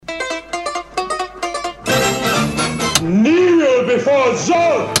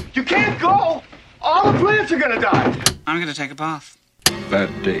zone! You can't go! All the plants are gonna die! I'm gonna take a bath. Bad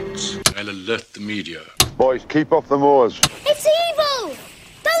dates. I'll alert the media. Boys, keep off the moors. It's evil!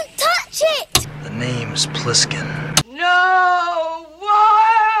 Don't touch it! The name's Pliskin. No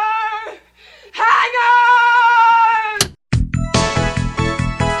wire hanger!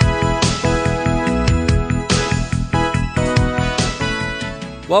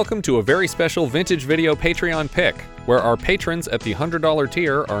 Welcome to a very special Vintage Video Patreon pick, where our patrons at the $100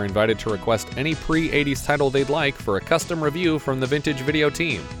 tier are invited to request any pre-80s title they'd like for a custom review from the Vintage Video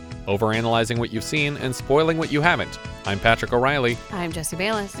team, overanalyzing what you've seen and spoiling what you haven't. I'm Patrick O'Reilly. I'm Jesse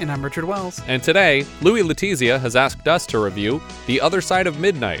Bayless. And I'm Richard Wells. And today, Louis Letizia has asked us to review The Other Side of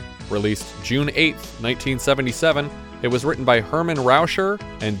Midnight, released June 8th, 1977. It was written by Herman Rauscher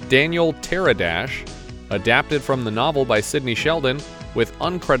and Daniel Teradash, adapted from the novel by Sidney Sheldon, with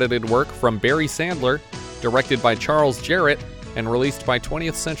uncredited work from Barry Sandler, directed by Charles Jarrett, and released by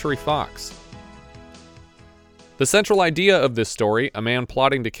 20th Century Fox. The central idea of this story, a man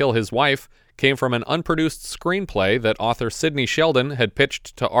plotting to kill his wife, came from an unproduced screenplay that author Sidney Sheldon had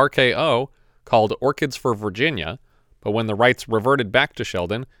pitched to RKO called Orchids for Virginia, but when the rights reverted back to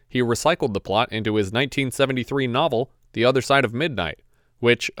Sheldon, he recycled the plot into his 1973 novel, The Other Side of Midnight,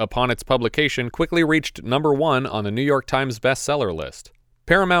 which, upon its publication, quickly reached number 1 on the New York Times bestseller list.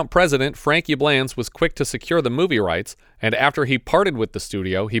 Paramount president Frank Yablans was quick to secure the movie rights, and after he parted with the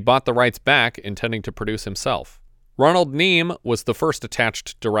studio, he bought the rights back, intending to produce himself. Ronald Neame was the first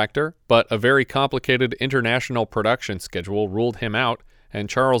attached director, but a very complicated international production schedule ruled him out, and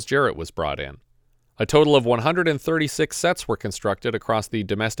Charles Jarrett was brought in. A total of 136 sets were constructed across the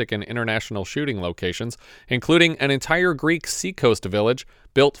domestic and international shooting locations, including an entire Greek seacoast village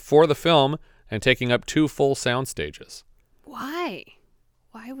built for the film and taking up 2 full sound stages. Why?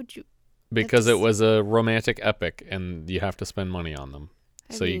 Why would you? Because it was a romantic epic, and you have to spend money on them.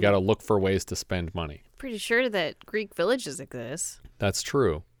 So you got to look for ways to spend money. Pretty sure that Greek villages exist. That's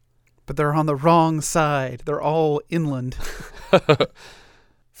true. But they're on the wrong side. They're all inland.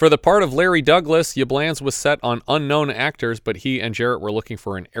 For the part of Larry Douglas, Yablans was set on unknown actors, but he and Jarrett were looking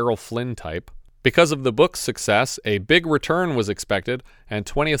for an Errol Flynn type. Because of the book's success, a big return was expected, and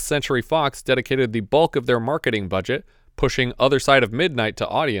 20th Century Fox dedicated the bulk of their marketing budget, pushing Other Side of Midnight to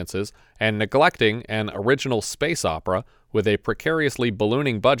audiences and neglecting an original space opera with a precariously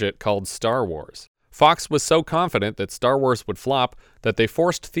ballooning budget called Star Wars. Fox was so confident that Star Wars would flop that they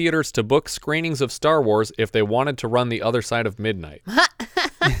forced theaters to book screenings of Star Wars if they wanted to run The Other Side of Midnight.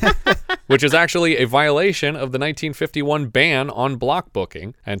 Which is actually a violation of the 1951 ban on block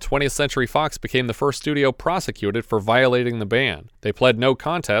booking, and 20th Century Fox became the first studio prosecuted for violating the ban. They pled no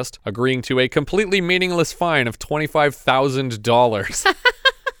contest, agreeing to a completely meaningless fine of $25,000.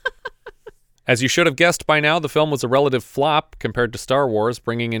 As you should have guessed by now, the film was a relative flop compared to Star Wars,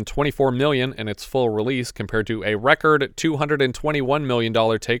 bringing in $24 million in its full release compared to a record $221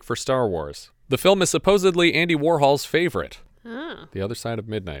 million take for Star Wars. The film is supposedly Andy Warhol's favorite. Oh. The Other Side of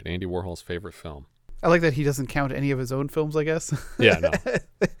Midnight, Andy Warhol's favorite film. I like that he doesn't count any of his own films, I guess. Yeah, no.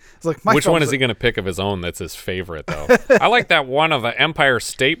 It's like, which one is he going to pick of his own that's his favorite, though? I like that one of the Empire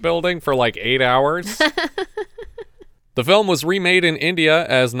State Building for like 8 hours. The film was remade in India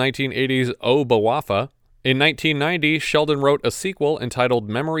as 1980's O Bawafa. In 1990, Sheldon wrote a sequel entitled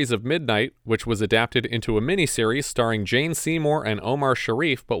Memories of Midnight, which was adapted into a miniseries starring Jane Seymour and Omar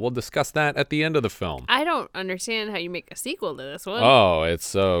Sharif, but we'll discuss that at the end of the film. I don't understand how you make a sequel to this one. Oh, it's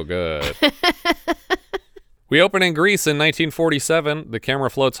so good. We open in Greece in 1947. The camera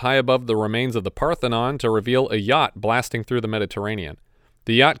floats high above the remains of the Parthenon to reveal a yacht blasting through the Mediterranean.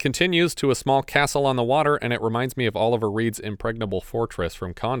 The yacht continues to a small castle on the water, and it reminds me of Oliver Reed's Impregnable Fortress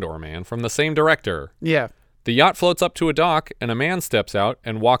from Condor Man, from the same director. Yeah. The yacht floats up to a dock, and a man steps out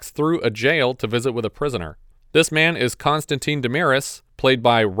and walks through a jail to visit with a prisoner. This man is Constantine Demiris, played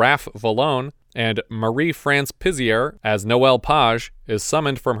by Raph Vallone, and Marie-France Pizier, as Noelle Page, is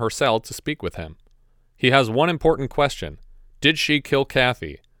summoned from her cell to speak with him. He has one important question. Did she kill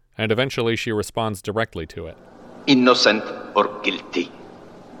Kathy? And eventually she responds directly to it. Innocent or guilty?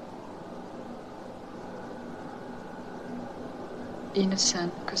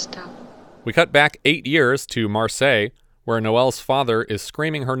 Innocent, Gustave. We cut back 8 years to Marseille, where Noelle's father is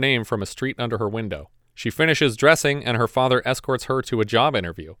screaming her name from a street under her window. She finishes dressing, and her father escorts her to a job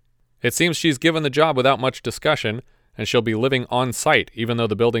interview. It seems she's given the job without much discussion, and she'll be living on site, even though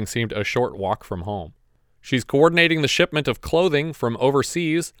the building seemed a short walk from home. She's coordinating the shipment of clothing from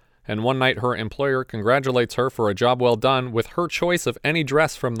overseas, and one night her employer congratulates her for a job well done with her choice of any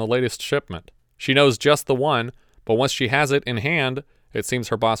dress from the latest shipment. She knows just the one, but once she has it in hand, it seems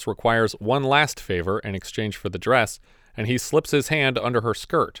her boss requires one last favor in exchange for the dress, and he slips his hand under her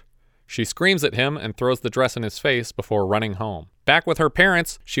skirt. She screams at him and throws the dress in his face before running home. Back with her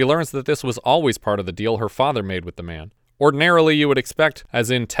parents, she learns that this was always part of the deal her father made with the man. Ordinarily, you would expect,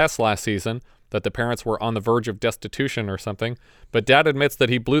 as in Tess last season, that the parents were on the verge of destitution or something, but Dad admits that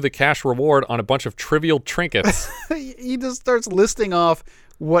he blew the cash reward on a bunch of trivial trinkets. He just starts listing off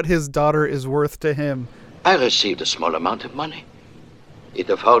what his daughter is worth to him. I received a small amount of money. It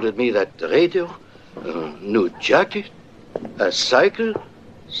afforded me that radio, a new jacket, a cycle,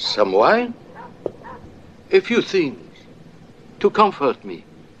 some wine, a few things to comfort me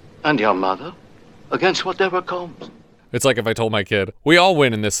and your mother against whatever comes. It's like if I told my kid, we all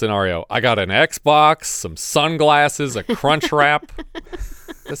win in this scenario. I got an Xbox, some sunglasses, a crunch wrap.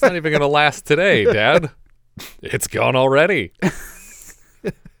 That's not even going to last today, Dad. It's gone already.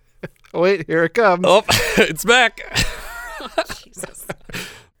 Wait, here it comes. Oh, it's back. Jesus.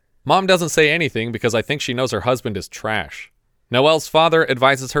 Mom doesn't say anything because I think she knows her husband is trash. Noelle's father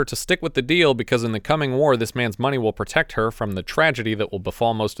advises her to stick with the deal because in the coming war, this man's money will protect her from the tragedy that will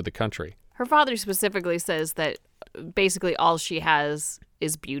befall most of the country. Her father specifically says that basically all she has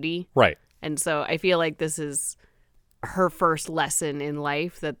is beauty. Right. And so I feel like this is her first lesson in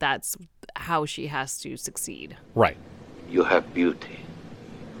life, that's how she has to succeed. Right. You have beauty.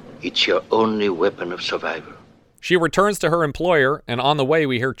 It's your only weapon of survival. She returns to her employer, and on the way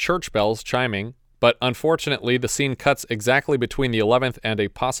we hear church bells chiming, but unfortunately the scene cuts exactly between the 11th and a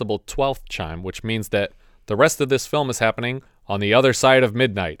possible 12th chime, which means that the rest of this film is happening on the other side of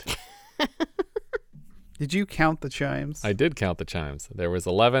midnight. Did you count the chimes? I did count the chimes. There was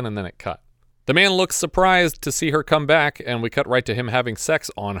 11 and then it cut. The man looks surprised to see her come back, and we cut right to him having sex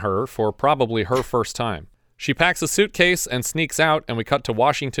on her for probably her first time. She packs a suitcase and sneaks out, and we cut to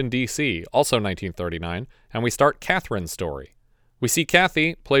Washington, D.C., also 1939, and we start Catherine's story. We see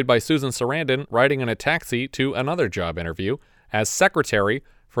Kathy, played by Susan Sarandon, riding in a taxi to another job interview as secretary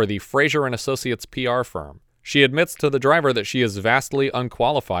for the Fraser & Associates PR firm. She admits to the driver that she is vastly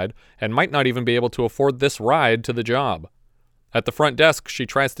unqualified and might not even be able to afford this ride to the job. At the front desk, she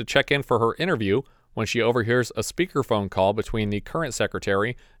tries to check in for her interview when she overhears a speakerphone call between the current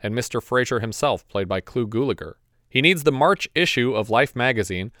secretary and Mr. Fraser himself, played by Clu Gulager. He needs the March issue of Life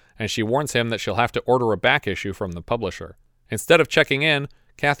magazine, and she warns him that she'll have to order a back issue from the publisher. Instead of checking in,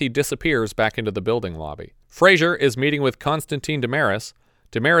 Kathy disappears back into the building lobby. Fraser is meeting with Konstantin Damaris.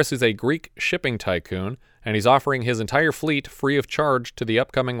 Damaris is a Greek shipping tycoon, and he's offering his entire fleet free of charge to the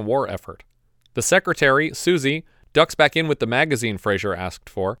upcoming war effort. The secretary, Susie, ducks back in with the magazine Fraser asked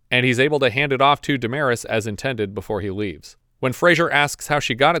for, and he's able to hand it off to Damaris as intended before he leaves. When Fraser asks how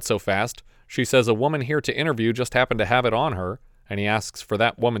she got it so fast, she says a woman here to interview just happened to have it on her, and he asks for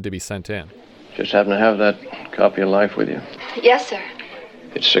that woman to be sent in. Just happen to have that copy of Life with you? Yes, sir.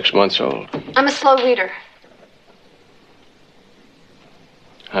 It's 6 months old. I'm a slow reader.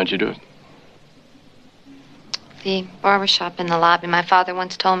 How'd you do it? The barbershop in the lobby. My father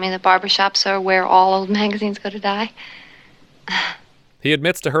once told me that barbershops are where all old magazines go to die. He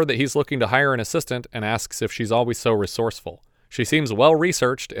admits to her that he's looking to hire an assistant and asks if she's always so resourceful. She seems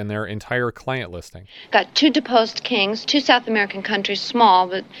well-researched in their entire client listing. Got 2 deposed kings, 2 South American countries, small,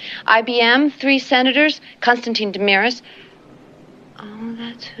 but IBM, 3 senators, Konstantin Damaris. Oh,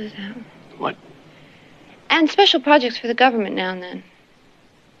 that's who that... What? And special projects for the government now and then.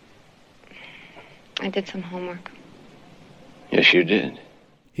 I did some homework. Yes, you did.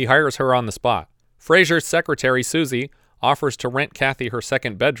 He hires her on the spot. Fraser's secretary, Susie, offers to rent Kathy her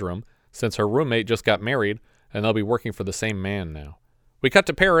second bedroom since her roommate just got married, and they'll be working for the same man now. We cut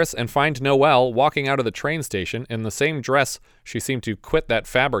to Paris and find Noelle walking out of the train station in the same dress she seemed to quit that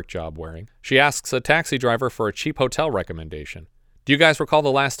fabric job wearing. She asks a taxi driver for a cheap hotel recommendation. Do you guys recall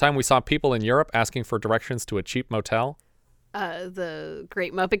the last time we saw people in Europe asking for directions to a cheap motel? The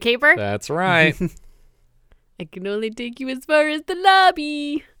Great Muppet Caper? That's right. I can only take you as far as the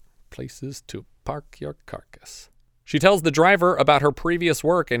lobby. Places to park your carcass. She tells the driver about her previous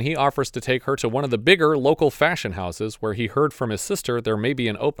work, and he offers to take her to one of the bigger local fashion houses where he heard from his sister there may be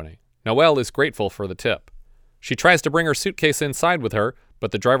an opening. Noelle is grateful for the tip. She tries to bring her suitcase inside with her,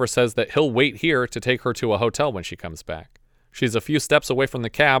 but the driver says that he'll wait here to take her to a hotel when she comes back. She's a few steps away from the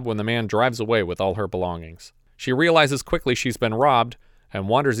cab when the man drives away with all her belongings. She realizes quickly she's been robbed and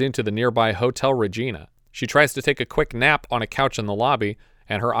wanders into the nearby Hotel Regina. She tries to take a quick nap on a couch in the lobby,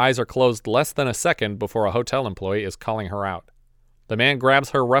 and her eyes are closed less than a second before a hotel employee is calling her out. The man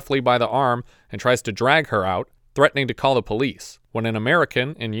grabs her roughly by the arm and tries to drag her out, threatening to call the police, when an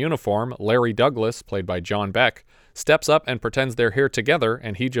American in uniform, Larry Douglas, played by John Beck, steps up and pretends they're here together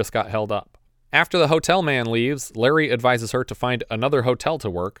and he just got held up. After the hotel man leaves, Larry advises her to find another hotel to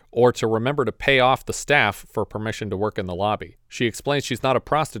work or to remember to pay off the staff for permission to work in the lobby. She explains she's not a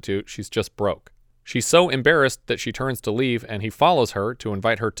prostitute, she's just broke. She's so embarrassed that she turns to leave, and he follows her to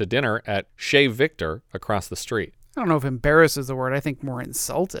invite her to dinner at Chez Victor across the street. I don't know if embarrassed is the word. I think more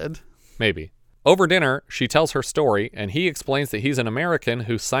insulted. Maybe. Over dinner, she tells her story, and he explains that he's an American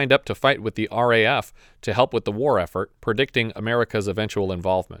who signed up to fight with the RAF to help with the war effort, predicting America's eventual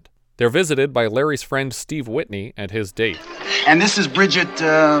involvement. They're visited by Larry's friend Steve Whitney and his date. And this is Bridget,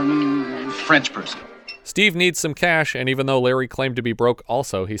 French person. Steve needs some cash, and even though Larry claimed to be broke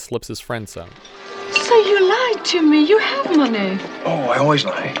also, he slips his friend some. So you lied to me. You have money. Oh, I always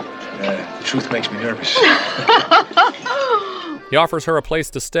lie. The truth makes me nervous. He offers her a place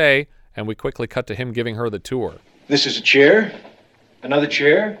to stay, and we quickly cut to him giving her the tour. This is a chair. Another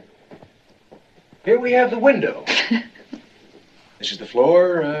chair. Here we have the window. This is the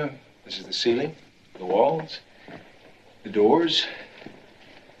floor. This is the ceiling. The walls. The doors.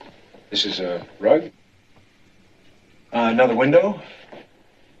 This is a rug. Another window.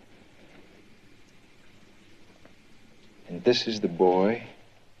 And this is the boy.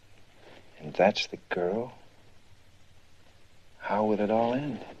 And that's the girl. How will it all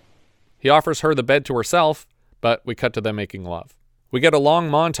end? He offers her the bed to herself, but we cut to them making love. We get a long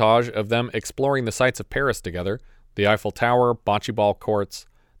montage of them exploring the sights of Paris together, the Eiffel Tower, bocce ball courts.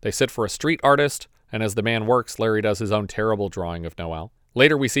 They sit for a street artist, and as the man works, Larry does his own terrible drawing of Noelle.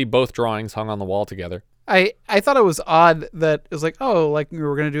 Later, we see both drawings hung on the wall together. I thought it was odd that it was like, oh, like we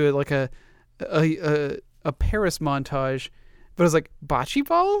were going to do it like a Paris montage, but it was like bocce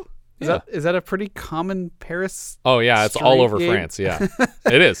ball? Is that a pretty common Paris? Oh yeah, it's all over game? France. Yeah,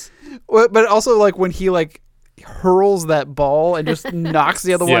 it is. But also like when he like hurls that ball and just knocks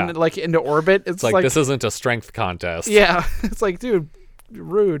the other one like into orbit. It's like this isn't a strength contest. Yeah, it's like, dude,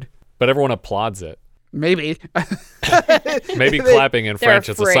 rude. But everyone applauds it. Maybe. Maybe clapping in French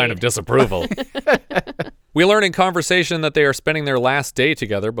is a sign of disapproval. We learn in conversation that they are spending their last day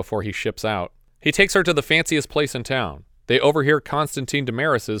together before he ships out. He takes her to the fanciest place in town. They overhear Constantine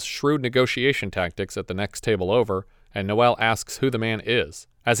Damaris's shrewd negotiation tactics at the next table over, and Noelle asks who the man is.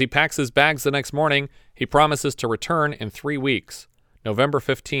 As he packs his bags the next morning, he promises to return in 3 weeks, November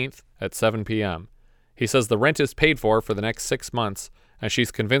 15th at 7 p.m. He says the rent is paid for the next 6 months, and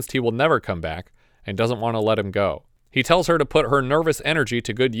she's convinced he will never come back and doesn't want to let him go. He tells her to put her nervous energy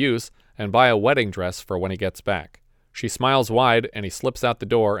to good use and buy a wedding dress for when he gets back. She smiles wide, and he slips out the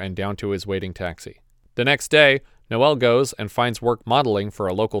door and down to his waiting taxi. The next day, Noelle goes and finds work modeling for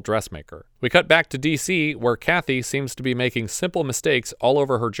a local dressmaker. We cut back to D.C., where Kathy seems to be making simple mistakes all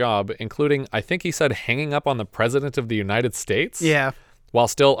over her job, including, I think he said, hanging up on the President of the United States? Yeah. While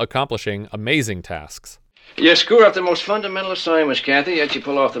still accomplishing amazing tasks. You screw up the most fundamental assignments, Kathy, yet you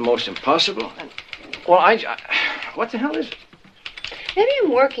pull off the most impossible. Well, what the hell is it? Maybe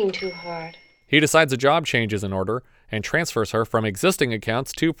I'm working too hard. He decides a job change is in order and transfers her from existing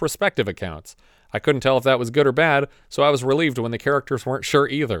accounts to prospective accounts. I couldn't tell if that was good or bad, so I was relieved when the characters weren't sure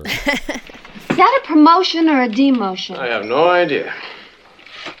either. Is that a promotion or a demotion? I have no idea.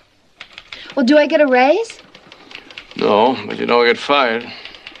 Well, do I get a raise? No, but you don't get fired.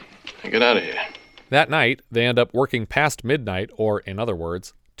 Now get out of here. That night, they end up working past midnight, or in other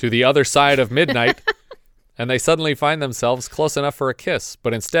words, to the other side of midnight, and they suddenly find themselves close enough for a kiss,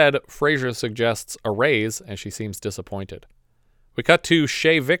 but instead, Frasier suggests a raise, and she seems disappointed. We cut to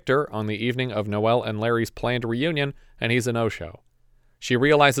Chez Victor on the evening of Noelle and Larry's planned reunion, and he's a no-show. She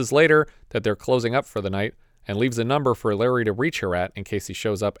realizes later that they're closing up for the night and leaves a number for Larry to reach her at in case he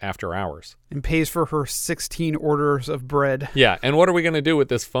shows up after hours. And pays for her 16 orders of bread. Yeah, and what are we going to do with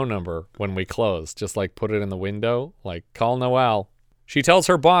this phone number when we close? Just like put it in the window? Like, call Noelle. She tells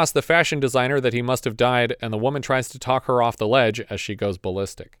her boss, the fashion designer, that he must have died, and the woman tries to talk her off the ledge as she goes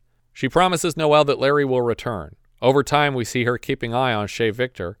ballistic. She promises Noelle that Larry will return. Over time, we see her keeping eye on Chez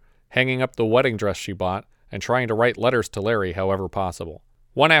Victor, hanging up the wedding dress she bought, and trying to write letters to Larry however possible.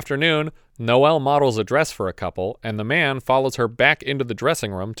 One afternoon, Noelle models a dress for a couple, and the man follows her back into the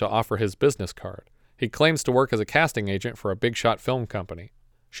dressing room to offer his business card. He claims to work as a casting agent for a big-shot film company.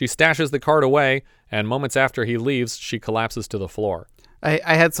 She stashes the card away, and moments after he leaves, she collapses to the floor.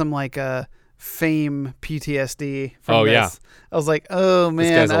 I had some Fame PTSD from this. Yeah. I was like, oh man.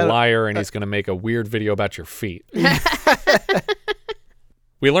 This guy's a liar, and he's going to make a weird video about your feet.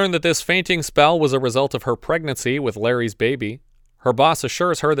 We learn that this fainting spell was a result of her pregnancy with Larry's baby. Her boss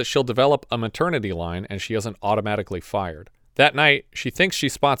assures her that she'll develop a maternity line and she isn't automatically fired. That night, she thinks she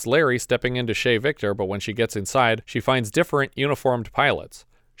spots Larry stepping into Chez Victor, but when she gets inside, she finds different uniformed pilots.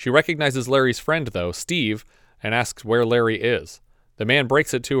 She recognizes Larry's friend, though, Steve, and asks where Larry is. The man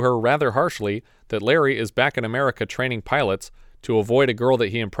breaks it to her rather harshly that Larry is back in America training pilots to avoid a girl that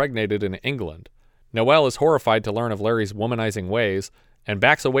he impregnated in England. Noelle is horrified to learn of Larry's womanizing ways and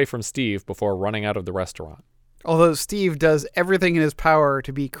backs away from Steve before running out of the restaurant. Although Steve does everything in his power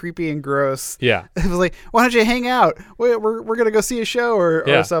to be creepy and gross. Yeah. It was like, why don't you hang out? We're going to go see a show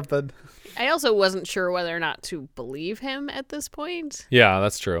or something. I also wasn't sure whether or not to believe him at this point. Yeah,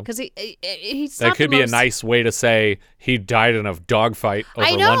 that's true. Because he's that not could the be most... a nice way to say he died in a dogfight over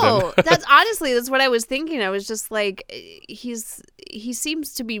I know. London. That's what I was thinking. I was just like, he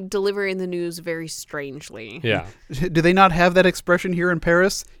seems to be delivering the news very strangely. Yeah. Do they not have that expression here in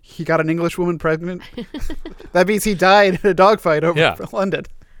Paris? He got an English woman pregnant? That means he died in a dogfight over London.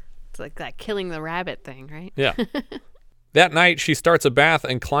 It's like that killing the rabbit thing, right? Yeah. That night, she starts a bath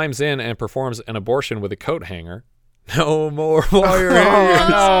and climbs in and performs an abortion with a coat hanger. No more wire hangers.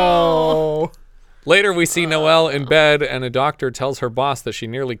 No. Later, we see Noelle in bed, and a doctor tells her boss that she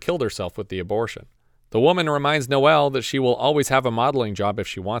nearly killed herself with the abortion. The woman reminds Noelle that she will always have a modeling job if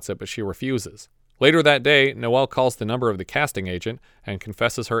she wants it, but she refuses. Later that day, Noelle calls the number of the casting agent and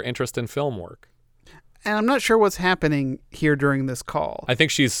confesses her interest in film work. And I'm not sure what's happening here during this call. I think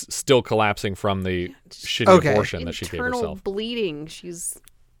she's still collapsing from the shitty abortion that she gave herself. Internal bleeding. She's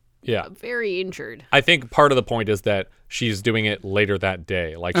very injured. I think part of the point is that she's doing it later that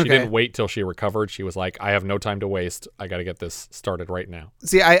day. Like, she didn't wait till she recovered. She was like, I have no time to waste. I got to get this started right now.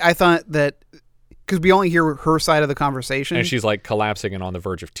 See, I thought that, because we only hear her side of the conversation. And she's like collapsing and on the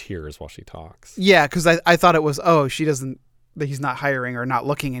verge of tears while she talks. Yeah, because I thought it was, that he's not hiring or not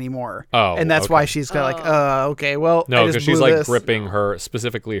looking anymore. Oh, and that's why she's got okay, well, no, because she's like gripping her,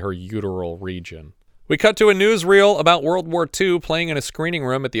 specifically her uteral region. We cut to a newsreel about World War II playing in a screening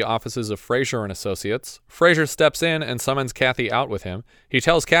room at the offices of Fraser and Associates. Fraser steps in and summons Kathy out with him. He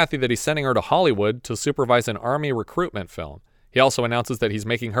tells Kathy that he's sending her to Hollywood to supervise an army recruitment film. He also announces that he's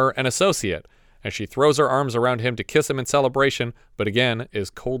making her an associate, and she throws her arms around him to kiss him in celebration, but again is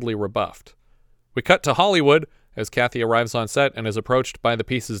coldly rebuffed. We cut to Hollywood as Kathy arrives on set and is approached by the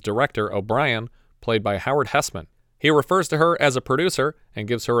piece's director, O'Brien, played by Howard Hessman. He refers to her as a producer and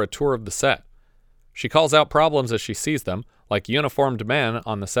gives her a tour of the set. She calls out problems as she sees them, like uniformed men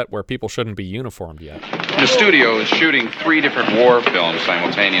on the set where people shouldn't be uniformed yet. The studio is shooting 3 different war films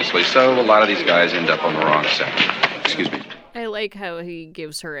simultaneously, so a lot of these guys end up on the wrong set. Excuse me. I like how he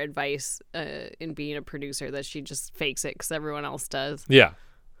gives her advice in being a producer, that she just fakes it because everyone else does. Yeah,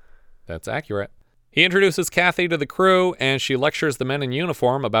 that's accurate. He introduces Kathy to the crew, and she lectures the men in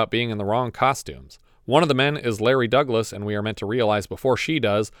uniform about being in the wrong costumes. One of the men is Larry Douglas, and we are meant to realize before she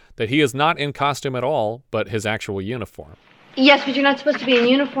does that he is not in costume at all, but his actual uniform. Yes, but you're not supposed to be in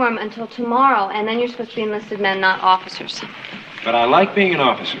uniform until tomorrow, and then you're supposed to be enlisted men, not officers. But I like being an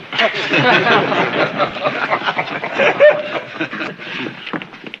officer.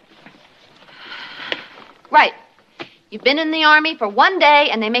 Right. You've been in the Army for 1 day,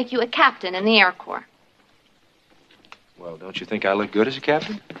 and they make you a captain in the Air Corps. Well, don't you think I look good as a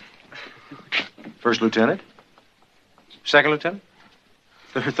captain? First lieutenant? Second lieutenant?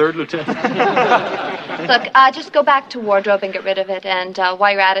 Third lieutenant? Look, just go back to wardrobe and get rid of it, and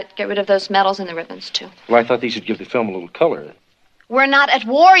while you're at it, get rid of those medals and the ribbons, too. Well, I thought these would give the film a little color. We're not at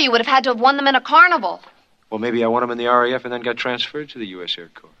war. You would have had to have won them in a carnival. Well, maybe I won them in the RAF and then got transferred to the U.S. Air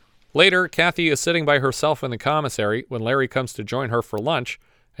Corps. Later, Kathy is sitting by herself in the commissary when Larry comes to join her for lunch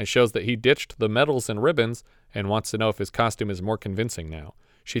and shows that he ditched the medals and ribbons and wants to know if his costume is more convincing now.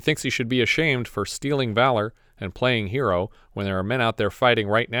 She thinks he should be ashamed for stealing valor and playing hero when there are men out there fighting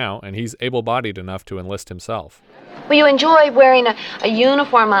right now, and he's able-bodied enough to enlist himself. Well, you enjoy wearing a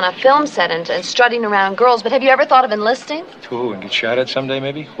uniform on a film set and strutting around girls, but have you ever thought of enlisting? Ooh, and get shot at someday,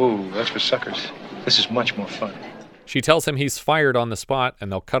 maybe? Ooh, that's for suckers. This is much more fun. She tells him he's fired on the spot,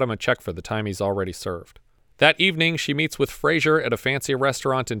 and they'll cut him a check for the time he's already served. That evening, she meets with Fraser at a fancy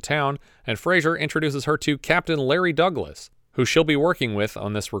restaurant in town, and Fraser introduces her to Captain Larry Douglas, who she'll be working with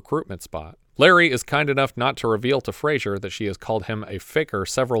on this recruitment spot. Larry is kind enough not to reveal to Fraser that she has called him a faker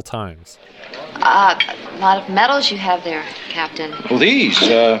several times. A lot of medals you have there, Captain. Well, these,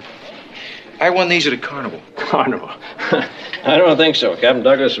 I won these at a carnival. Carnival? I don't think so. Captain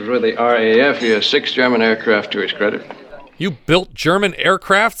Douglas was with the RAF. He has 6 German aircraft to his credit. You built German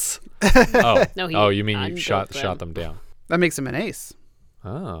aircrafts? Oh, no, you mean you shot them down? That makes him an ace.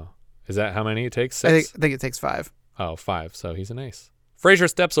 Oh, is that how many it takes? 6? I think it takes 5. Oh, 5. So he's an ace. Fraser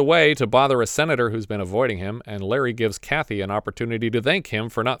steps away to bother a senator who's been avoiding him, and Larry gives Kathy an opportunity to thank him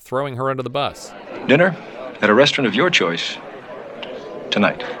for not throwing her under the bus. Dinner at a restaurant of your choice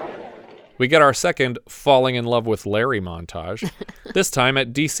tonight. We get our second falling in love with Larry montage, this time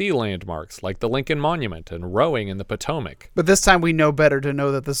at D.C. landmarks like the Lincoln Monument and rowing in the Potomac. But this time we know better to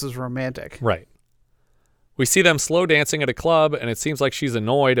know that this is romantic. Right. We see them slow dancing at a club, and it seems like she's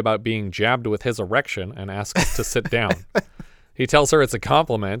annoyed about being jabbed with his erection and asks to sit down. He tells her it's a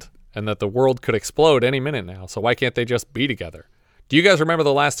compliment and that the world could explode any minute now, so why can't they just be together? Do you guys remember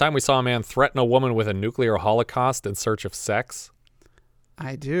the last time we saw a man threaten a woman with a nuclear holocaust in search of sex?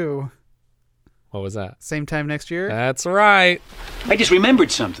 I do. What was that? Same time next year? That's right. I just remembered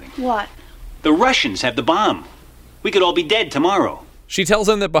something. What? The Russians have the bomb. We could all be dead tomorrow. She tells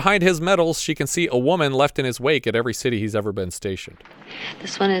him that behind his medals, she can see a woman left in his wake at every city he's ever been stationed.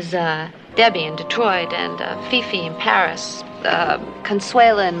 This one is Debbie in Detroit, and Fifi in Paris,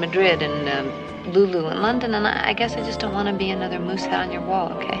 Consuela in Madrid, and Lulu in London, and I guess I just don't want to be another moose head on your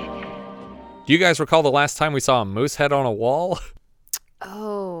wall, okay? Do you guys recall the last time we saw a moose head on a wall?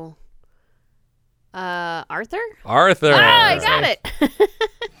 Oh. Arthur? Arthur. Ah, I got it.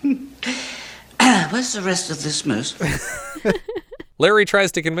 Where's the rest of this moose? Larry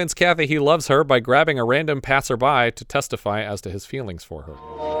tries to convince Kathy he loves her by grabbing a random passerby to testify as to his feelings for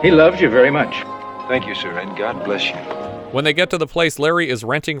her. He loves you very much. Thank you, sir, and God bless you. When they get to the place Larry is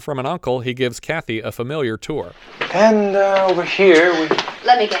renting from an uncle, he gives Kathy a familiar tour. And over here we...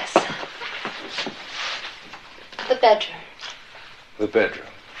 Let me guess. The bedroom. The bedroom.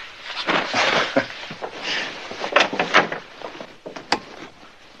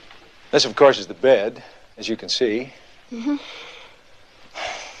 This, of course, is the bed, as you can see. Mm-hmm.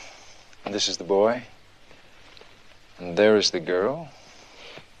 And this is the boy. And there is the girl.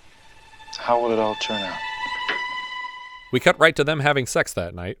 How will it all turn out? We cut right to them having sex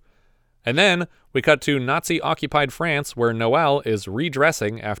that night. And then we cut to Nazi-occupied France, where Noelle is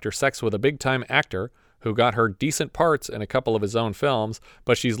redressing after sex with a big-time actor who got her decent parts in a couple of his own films,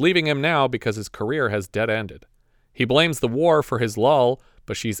 but she's leaving him now because his career has dead-ended. He blames the war for his lull,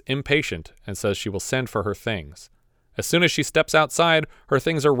 but she's impatient and says she will send for her things. As soon as she steps outside, her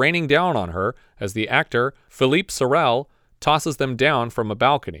things are raining down on her as the actor, Philippe Sorel, tosses them down from a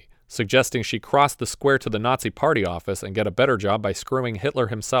balcony, suggesting she cross the square to the Nazi party office and get a better job by screwing Hitler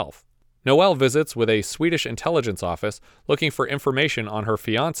himself. Noelle visits with a Swedish intelligence office looking for information on her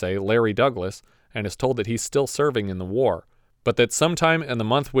fiancé, Larry Douglas, and is told that he's still serving in the war, but that sometime in the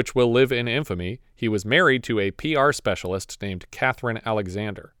month which will live in infamy, he was married to a PR specialist named Catherine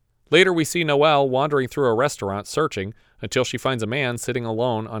Alexander. Later we see Noelle wandering through a restaurant searching until she finds a man sitting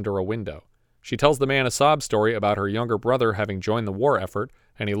alone under a window. She tells the man a sob story about her younger brother having joined the war effort,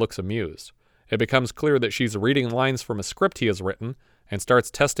 and he looks amused. It becomes clear that she's reading lines from a script he has written and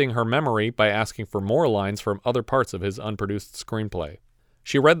starts testing her memory by asking for more lines from other parts of his unproduced screenplay.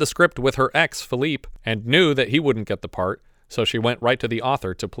 She read the script with her ex, Philippe, and knew that he wouldn't get the part, so she went right to the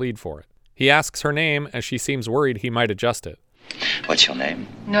author to plead for it. He asks her name, and she seems worried he might adjust it. What's your name?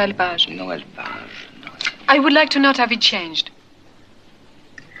 Noël Page. Noël Page. I would like to not have it changed.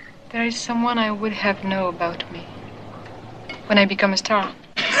 There is someone I would have know about me when I become a star.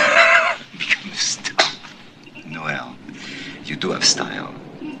 Become a star. Noël, you do have style.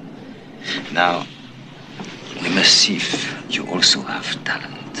 Now, we must see if you also have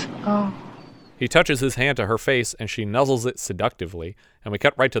talent. Oh. He touches his hand to her face, and she nuzzles it seductively, and we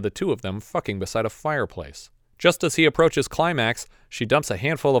cut right to the two of them fucking beside a fireplace. Just as he approaches climax, she dumps a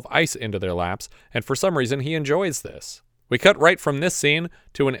handful of ice into their laps, and for some reason he enjoys this. We cut right from this scene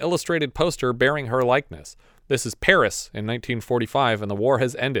to an illustrated poster bearing her likeness. This is Paris in 1945, and the war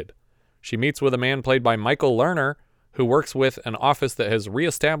has ended. She meets with a man played by Michael Lerner, who works with an office that has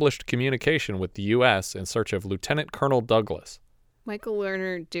reestablished communication with the U.S. in search of Lieutenant Colonel Douglas. Michael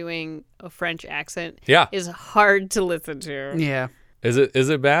Lerner doing a French accent is hard to listen to. Yeah. Is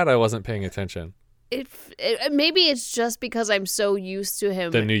it bad? I wasn't paying attention. Maybe it's just because I'm so used to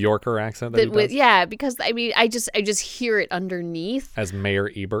him. The New Yorker accent that he does? Yeah, because I mean, I just hear it underneath. As Mayor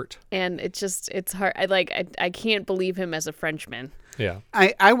Ebert. And it's hard. I can't believe him as a Frenchman. Yeah.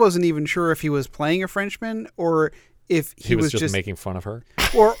 I wasn't even sure if he was playing a Frenchman or if he was just making fun of her.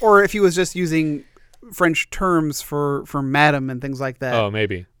 Or if he was just using French terms for madam and things like that. Oh,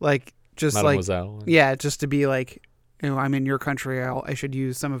 maybe. Like just Mademoiselle. Like yeah, just to be like, I'm in your country, I should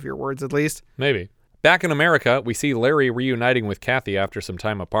use some of your words at least. Maybe. Back in America, we see Larry reuniting with Kathy after some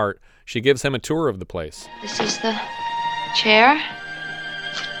time apart. She gives him a tour of the place. This is the chair.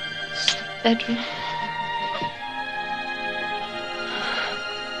 This is the bedroom.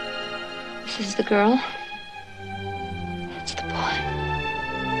 This is the girl. That's the boy.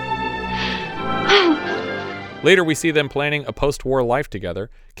 Later, we see them planning a post-war life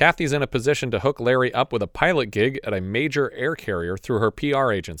together. Kathy's in a position to hook Larry up with a pilot gig at a major air carrier through her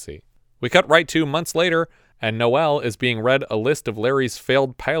PR agency. We cut right to months later, and Noel is being read a list of Larry's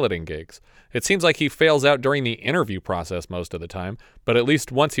failed piloting gigs. It seems like he fails out during the interview process most of the time, but at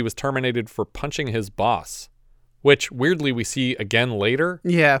least once he was terminated for punching his boss, which weirdly we see again later.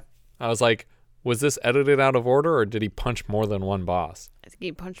 Yeah. I was like, was this edited out of order, or did he punch more than one boss? I think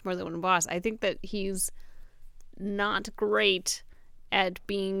he punched more than one boss. I think that he's not great at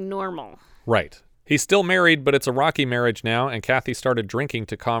being normal. Right. He's still married, but it's a rocky marriage now, and Kathy started drinking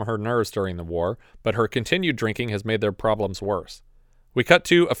to calm her nerves during the war, but her continued drinking has made their problems worse. We cut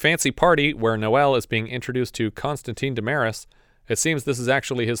to a fancy party where Noel is being introduced to Constantine Damaris. It seems this is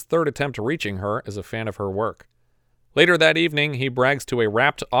actually his third attempt reaching her as a fan of her work. Later that evening, he brags to a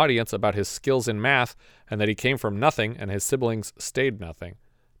rapt audience about his skills in math and that he came from nothing and his siblings stayed nothing.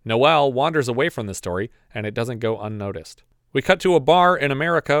 Noel wanders away from the story, and it doesn't go unnoticed. We cut to a bar in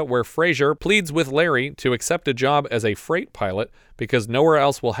America where Fraser pleads with Larry to accept a job as a freight pilot because nowhere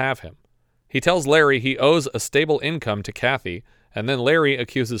else will have him. He tells Larry he owes a stable income to Kathy, and then Larry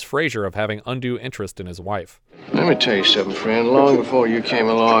accuses Fraser of having undue interest in his wife. Let me tell you something, friend. Long before you came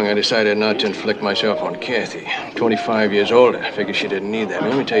along, I decided not to inflict myself on Kathy. 25 years older. I figured she didn't need that. But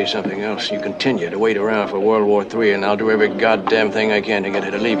let me tell you something else. You continue to wait around for World War III, and I'll do every goddamn thing I can to get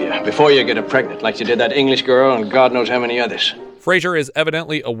her to leave you. Before you get her pregnant, like you did that English girl and God knows how many others. Fraser is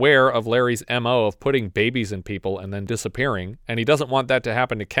evidently aware of Larry's MO of putting babies in people and then disappearing, and he doesn't want that to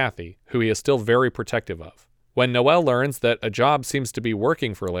happen to Kathy, who he is still very protective of. When Noel learns that a job seems to be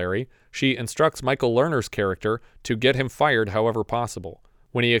working for Larry, she instructs Michael Lerner's character to get him fired however possible.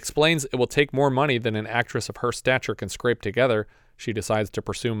 When he explains it will take more money than an actress of her stature can scrape together, she decides to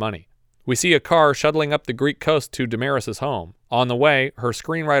pursue money. We see a car shuttling up the Greek coast to Damaris's home. On the way, her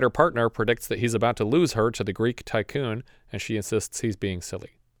screenwriter partner predicts that he's about to lose her to the Greek tycoon, and she insists he's being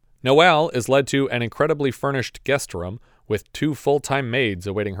silly. Noel is led to an incredibly furnished guest room with 2 full-time maids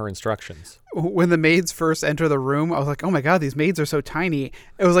awaiting her instructions. When the maids first enter the room, I was like, oh my God, these maids are so tiny.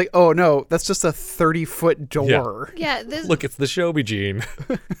 It was like, oh no, that's just a 30-foot door. Yeah, Look, it's the Shobi Gene.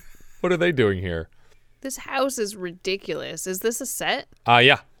 What are they doing here? This house is ridiculous. Is this a set?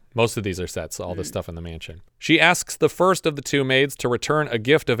 Yeah. Most of these are sets, all this stuff in the mansion. She asks the first of the 2 maids to return a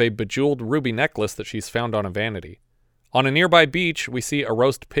gift of a bejeweled ruby necklace that she's found on a vanity. On a nearby beach, we see a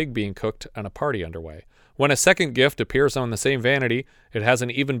roast pig being cooked and a party underway. When a second gift appears on the same vanity, it has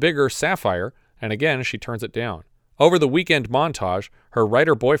an even bigger sapphire, and again, she turns it down. Over the weekend montage, her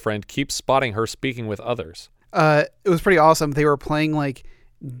writer boyfriend keeps spotting her speaking with others. It was pretty awesome. They were playing like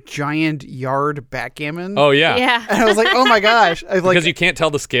giant yard backgammon. Oh, yeah. Yeah. And I was like, oh my gosh. Because you can't tell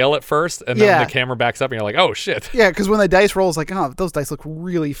the scale at first, and then the camera backs up, and you're like, oh, shit. Yeah, because when the dice roll, it's like, oh, those dice look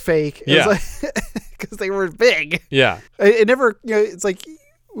really fake. Because they were big. Yeah. It never, it's like,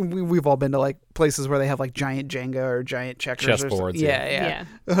 we've all been to like places where they have like giant Jenga or giant checkers. Chessboards. Yeah.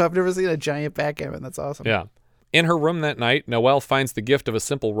 I've never seen a giant backgammon. That's awesome. Yeah. In her room that night, Noel finds the gift of a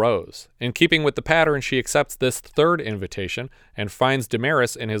simple rose. In keeping with the pattern, she accepts this third invitation and finds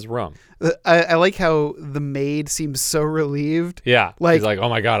Damaris in his room. I like how the maid seems so relieved. Yeah. She's like, oh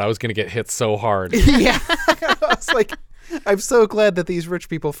my God, I was going to get hit so hard. Yeah. I was like, I'm so glad that these rich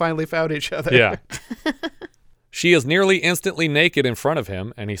people finally found each other. Yeah. She is nearly instantly naked in front of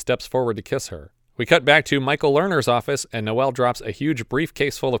him, and he steps forward to kiss her. We cut back to Michael Lerner's office, and Noel drops a huge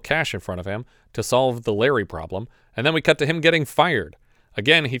briefcase full of cash in front of him to solve the Larry problem, and then we cut to him getting fired.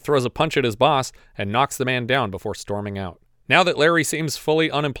 Again, he throws a punch at his boss and knocks the man down before storming out. Now that Larry seems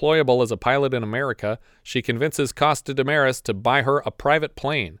fully unemployable as a pilot in America, she convinces Costa Damaris to buy her a private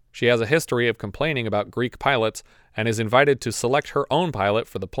plane. She has a history of complaining about Greek pilots and is invited to select her own pilot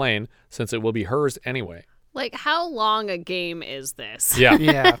for the plane since it will be hers anyway. Like, how long a game is this? Yeah.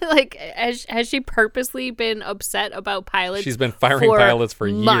 Yeah. Like, has she purposely been upset about pilots? She's been firing pilots for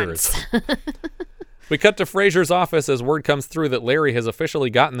months. years. We cut to Fraser's office as word comes through that Larry has officially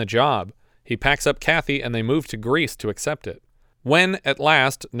gotten the job. He packs up Kathy and they move to Greece to accept it. When, at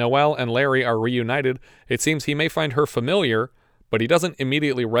last, Noel and Larry are reunited, it seems he may find her familiar, but he doesn't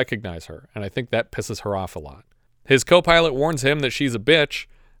immediately recognize her, and I think that pisses her off a lot. His co-pilot warns him that she's a bitch,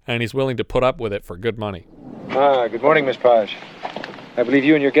 and he's willing to put up with it for good money. Good morning, Miss Page. I believe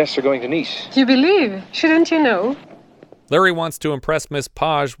you and your guests are going to Nice. You believe? Shouldn't you know? Larry wants to impress Miss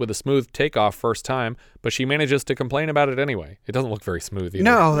Page with a smooth takeoff first time, but she manages to complain about it anyway. It doesn't look very smooth either.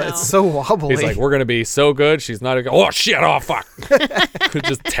 No, it's so wobbly. He's like, we're going to be so good. She's not oh, shit, oh, fuck.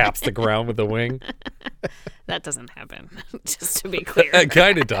 Just taps the ground with the wing. That doesn't happen, just to be clear. It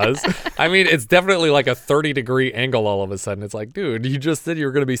kind of does. I mean, it's definitely like a 30-degree angle all of a sudden. It's like, dude, you just said you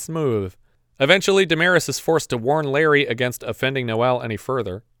were going to be smooth. Eventually, Damaris is forced to warn Larry against offending Noel any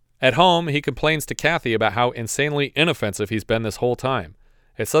further. At home, he complains to Kathy about how insanely inoffensive he's been this whole time.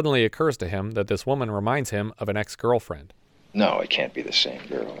 it suddenly occurs to him that this woman reminds him of an ex-girlfriend. No, it can't be the same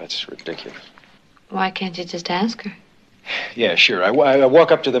girl. That's ridiculous. Why can't you just ask her? Yeah, sure. I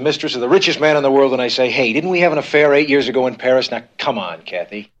walk up to the mistress of the richest man in the world and I say, hey, didn't we have an affair 8 years ago in Paris? Now, come on,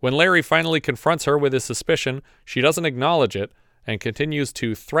 Kathy. When Larry finally confronts her with his suspicion, she doesn't acknowledge it and continues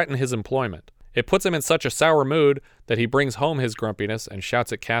to threaten his employment. It puts him in such a sour mood that he brings home his grumpiness and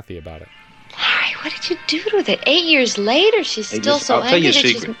shouts at Kathy about it. Larry, what did you do with it? 8 years later, she's still so angry. I'll tell you a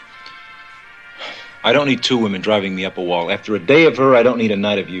secret. I don't need two women driving me up a wall. After a day of her, I don't need a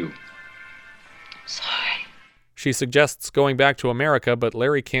night of you. Sorry. She suggests going back to America, but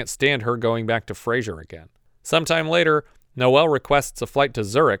Larry can't stand her going back to Fraser again. Sometime later, Noelle requests a flight to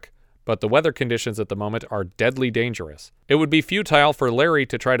Zurich, but the weather conditions at the moment are deadly dangerous. It would be futile for Larry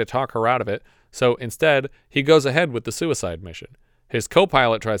to try to talk her out of it, so instead, he goes ahead with the suicide mission. His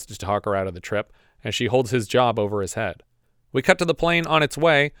co-pilot tries to talk her out of the trip, and she holds his job over his head. We cut to the plane on its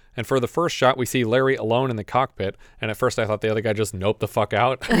way, and for the first shot, we see Larry alone in the cockpit, and at first I thought the other guy just noped the fuck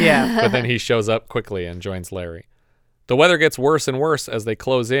out. Yeah. But then he shows up quickly and joins Larry. The weather gets worse and worse as they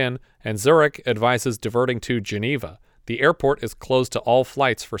close in, and Zurich advises diverting to Geneva. The airport is closed to all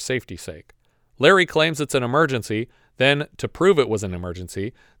flights for safety's sake. Larry claims it's an emergency, then, to prove it was an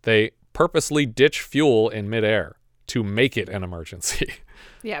emergency, they purposely ditch fuel in midair to make it an emergency.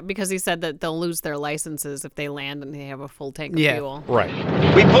 Yeah, because he said that they'll lose their licenses if they land and they have a full tank of fuel. Right.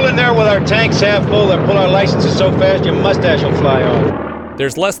 We pull in there with our tanks half full and pull our licenses so fast your mustache will fly off.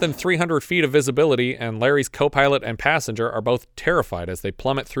 There's less than 300 feet of visibility, and Larry's co-pilot and passenger are both terrified as they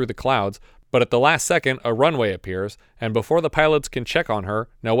plummet through the clouds, but at the last second, a runway appears, and before the pilots can check on her,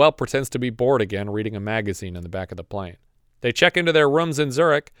 Noelle pretends to be bored again reading a magazine in the back of the plane. They check into their rooms in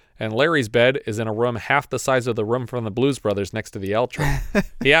Zurich, and Larry's bed is in a room half the size of the room from the Blues Brothers next to the L train.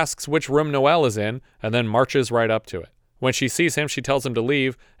 He asks which room Noelle is in, and then marches right up to it. When she sees him, she tells him to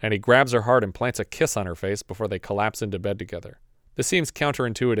leave, and he grabs her hard and plants a kiss on her face before they collapse into bed together. This seems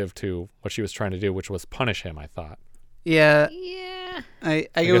counterintuitive to what she was trying to do, which was punish him, I thought. Yeah. I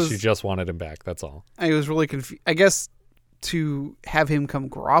guess she just wanted him back, that's all. I was really confused. I guess to have him come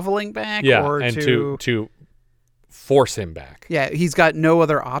groveling back, or and to force him back. Yeah, he's got no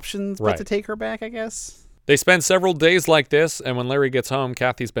other options but Right. to take her back, I guess. They spend several days like this, and when Larry gets home,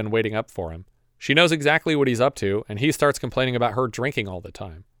 Kathy's been waiting up for him. She knows exactly what he's up to, and he starts complaining about her drinking all the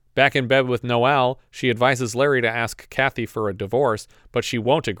time. Back in bed with Noelle, she advises Larry to ask Kathy for a divorce, but she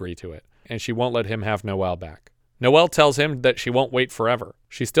won't agree to it, and she won't let him have Noelle back. Noelle tells him that she won't wait forever.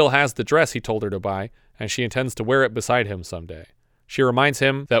 She still has the dress he told her to buy, and she intends to wear it beside him someday. She reminds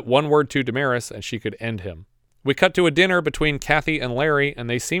him that one word to Damaris and she could end him. We cut to a dinner between Kathy and Larry, and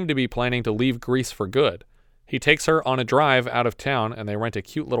they seem to be planning to leave Greece for good. He takes her on a drive out of town, and they rent a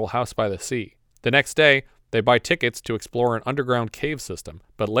cute little house by the sea. The next day, they buy tickets to explore an underground cave system,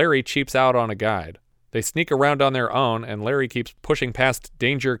 but Larry cheaps out on a guide. They sneak around on their own, and Larry keeps pushing past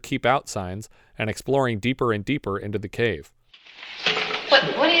danger keep out signs and exploring deeper and deeper into the cave. What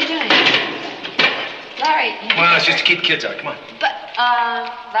are you doing? Larry. Well, it's just to keep kids out. Come on. But,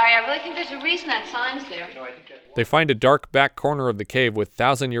 Larry, I really think there's a reason that sign's there. They find a dark back corner of the cave with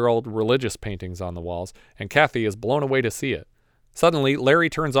 1,000-year-old religious paintings on the walls, and Kathy is blown away to see it. Suddenly, Larry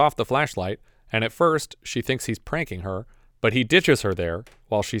turns off the flashlight, and at first, she thinks he's pranking her, but he ditches her there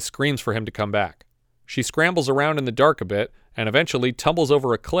while she screams for him to come back. She scrambles around in the dark a bit and eventually tumbles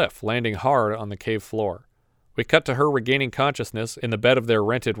over a cliff, landing hard on the cave floor. We cut to her regaining consciousness in the bed of their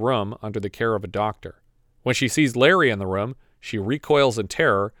rented room under the care of a doctor. When she sees Larry in the room, she recoils in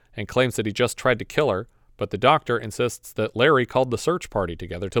terror and claims that he just tried to kill her, but the doctor insists that Larry called the search party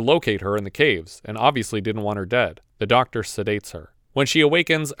together to locate her in the caves and obviously didn't want her dead. The doctor sedates her. When she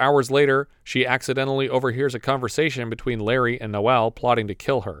awakens hours later, she accidentally overhears a conversation between Larry and Noelle plotting to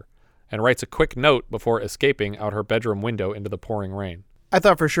kill her, and writes a quick note before escaping out her bedroom window into the pouring rain. I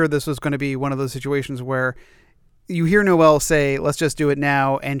thought for sure this was going to be one of those situations where you hear Noelle say, let's just do it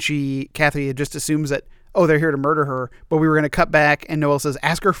now, and Kathy just assumes that, oh, they're here to murder her, but we were going to cut back, and Noelle says,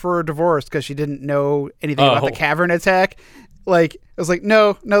 ask her for a divorce, because she didn't know anything about the cavern attack. Like, I was like,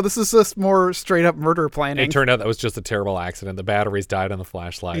 no, this is just more straight up murder planning. It turned out that was just a terrible accident. The batteries died on the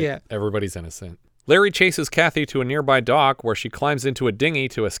flashlight. Yeah. Everybody's innocent. Larry chases Kathy to a nearby dock where she climbs into a dinghy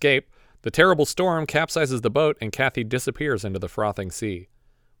to escape. The terrible storm capsizes the boat and Kathy disappears into the frothing sea.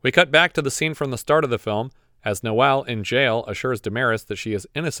 We cut back to the scene from the start of the film as Noelle in jail assures Damaris that she is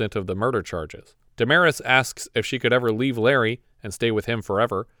innocent of the murder charges. Damaris asks if she could ever leave Larry and stay with him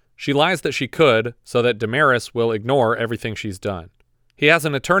forever. She lies that she could, so that Damaris will ignore everything she's done. He has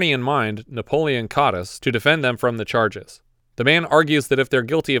an attorney in mind, Napoleon Cottis, to defend them from the charges. The man argues that if they're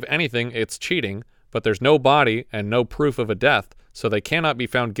guilty of anything, it's cheating, but there's no body and no proof of a death, so they cannot be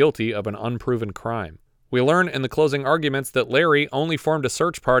found guilty of an unproven crime. We learn in the closing arguments that Larry only formed a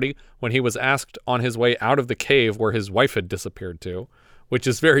search party when he was asked on his way out of the cave where his wife had disappeared to, which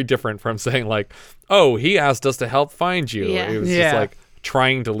is very different from saying like, oh, he asked us to help find you. Yeah. It was just like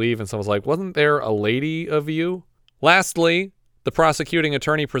trying to leave, and someone's like, wasn't there a lady of you? Lastly, the prosecuting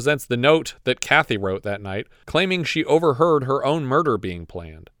attorney presents the note that Kathy wrote that night, claiming she overheard her own murder being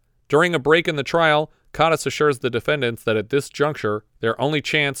planned. During a break in the trial, Codice assures the defendants that at this juncture, their only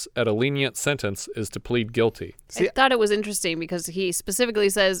chance at a lenient sentence is to plead guilty. I thought it was interesting because he specifically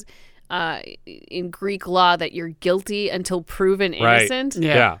says in Greek law that you're guilty until proven innocent. Right.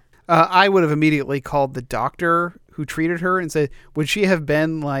 Yeah. I would have immediately called the doctor who treated her and said, would she have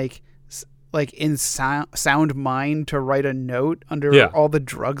been like in sound mind to write a note under all the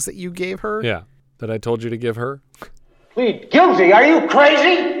drugs that you gave her? Yeah. That I told you to give her? Plead guilty? Are you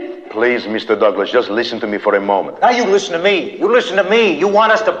crazy? Please, Mr. Douglas, just listen to me for a moment. Now you listen to me. You listen to me. You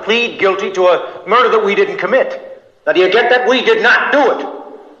want us to plead guilty to a murder that we didn't commit. Now do you get that? We did not do it.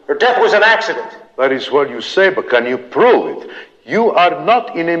 Her death was an accident. That is what you say, but can you prove it? You are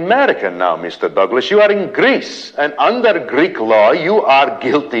not in America now, Mr. Douglas. You are in Greece. And under Greek law, you are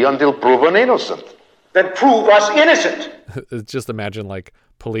guilty until proven innocent. Then prove us innocent. Just imagine like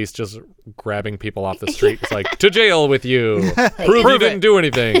police just grabbing people off the street. It's like, to jail with you. Prove you didn't do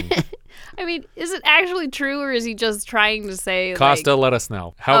anything. I mean, is it actually true, or is he just trying to say Costa, let us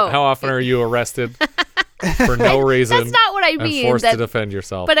know. How often are you arrested for no reason? That's not what I mean. And forced to defend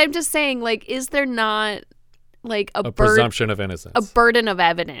yourself. But I'm just saying, like, is there not like a presumption of innocence, a burden of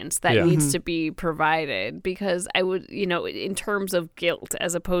evidence that needs to be provided? Because I would, in terms of guilt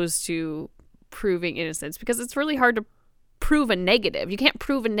as opposed to proving innocence, because it's really hard to prove a negative. You can't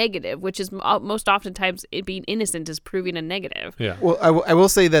prove a negative, which is most oftentimes being innocent is proving a negative. Yeah. Well, I will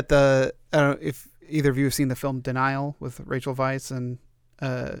say that I don't know if either of you have seen the film Denial with Rachel Weisz and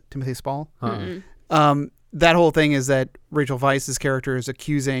Timothy Spall. That whole thing is that Rachel Weisz's character is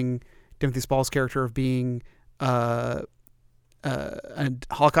accusing Timothy Spall's character of being a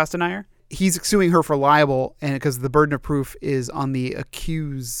Holocaust denier. He's suing her for libel, and because the burden of proof is on the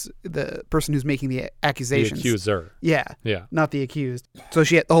person who's making the accusations. The accuser. Yeah. Not the accused. So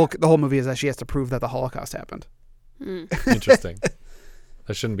the whole movie is that she has to prove that the Holocaust happened. Interesting.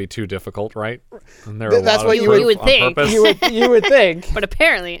 That shouldn't be too difficult, right? And that's what you would think. You would think. But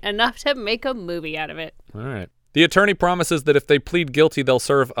apparently enough to make a movie out of it. All right. The attorney promises that if they plead guilty, they'll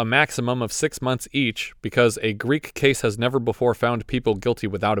serve a maximum of 6 months each because a Greek case has never before found people guilty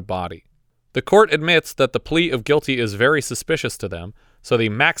without a body. The court admits that the plea of guilty is very suspicious to them, so the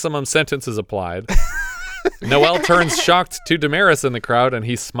maximum sentence is applied. Noelle turns shocked to Damaris in the crowd, and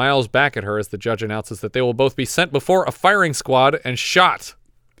he smiles back at her as the judge announces that they will both be sent before a firing squad and shot.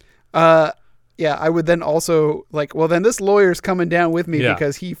 Yeah, I would then also well, then this lawyer's coming down with me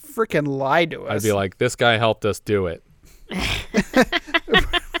because he freaking lied to us. I'd be like, this guy helped us do it.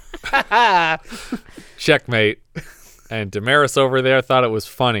 Checkmate. And Damaris over there thought it was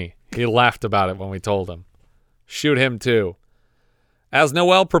funny. He laughed about it when we told him. Shoot him too. As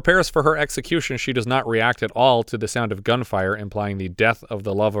Noelle prepares for her execution, she does not react at all to the sound of gunfire, implying the death of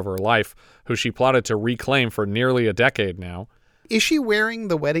the love of her life, who she plotted to reclaim for nearly a decade now. Is she wearing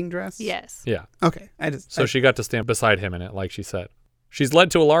the wedding dress? Yes. Yeah. Okay. So she got to stand beside him in it, like she said. She's led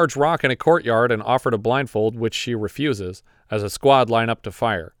to a large rock in a courtyard and offered a blindfold, which she refuses, as a squad line up to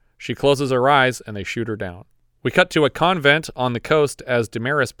fire. She closes her eyes, and they shoot her down. We cut to a convent on the coast as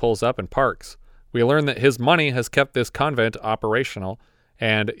Damaris pulls up and parks. We learn that his money has kept this convent operational,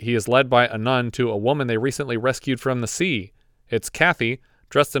 and he is led by a nun to a woman they recently rescued from the sea. It's Kathy,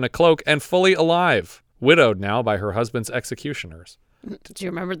 dressed in a cloak and fully alive, widowed now by her husband's executioners. Do you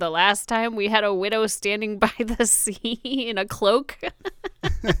remember the last time we had a widow standing by the sea in a cloak?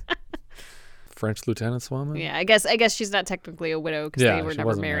 French lieutenant's woman? Yeah, I guess she's not technically a widow because they were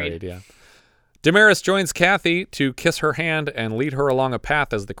never married. Yeah. Damaris joins Kathy to kiss her hand and lead her along a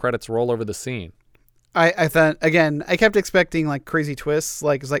path as the credits roll over the scene. I thought, again, I kept expecting like crazy twists.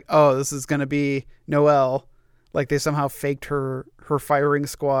 Like, it's like, oh, this is going to be Noelle. Like they somehow faked her firing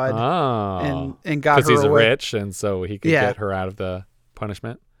squad and got her away. Because he's rich and so he could get her out of the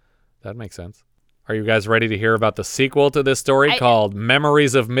punishment. That makes sense. Are you guys ready to hear about the sequel to this story called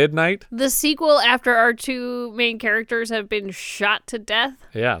Memories of Midnight? The sequel after our two main characters have been shot to death?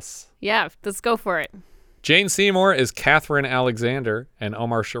 Yes. Yeah, let's go for it. Jane Seymour is Catherine Alexander, and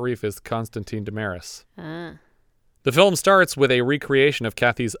Omar Sharif is Constantine Damaris. The film starts with a recreation of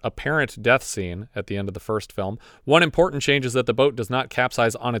Kathy's apparent death scene at the end of the first film. One important change is that the boat does not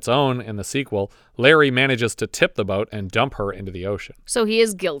capsize on its own in the sequel. Larry manages to tip the boat and dump her into the ocean. So he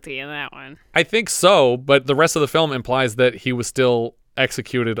is guilty in that one. I think so, but the rest of the film implies that he was still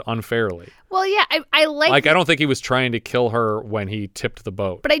executed unfairly. Well, yeah, I like... I don't think he was trying to kill her when he tipped the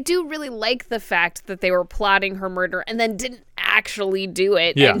boat. But I do really like the fact that they were plotting her murder and then didn't actually do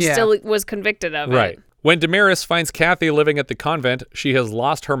it and still was convicted of it. Right. When Damaris finds Kathy living at the convent, she has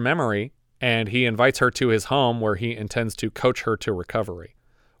lost her memory, and he invites her to his home where he intends to coach her to recovery.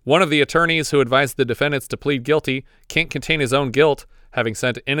 One of the attorneys who advised the defendants to plead guilty can't contain his own guilt, having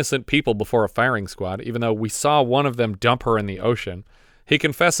sent innocent people before a firing squad, even though we saw one of them dump her in the ocean. He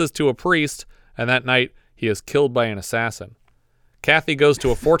confesses to a priest, and that night he is killed by an assassin. Kathy goes to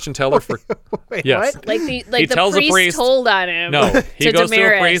a fortune teller for... Wait, yes. what? Like he the tells priest told on him. No, he goes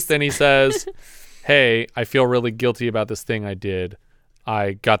Damaris. to a priest and he says... hey, I feel really guilty about this thing I did.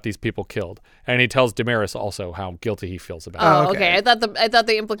 I got these people killed. And he tells Damaris also how guilty he feels about it. Oh, okay. I thought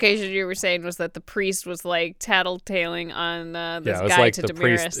the implication you were saying was that the priest was like tattletaling on this it was guy like to the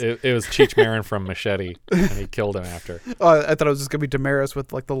Damaris. priest. It was Cheech Marin from Machete, and he killed him after. Oh, I thought it was just gonna be Damaris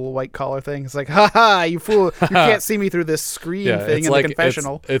with like the little white collar thing. It's like, ha, you fool! You can't see me through this screen thing in the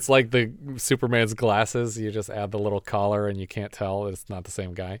confessional. It's like the Superman's glasses. You just add the little collar, and you can't tell it's not the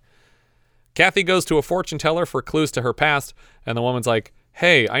same guy. Kathy goes to a fortune teller for clues to her past, and the woman's like,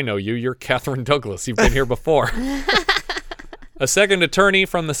 hey, I know you. You're Catherine Douglas. You've been here before. A second attorney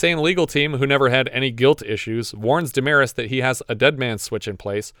from the same legal team who never had any guilt issues warns Damaris that he has a dead man switch in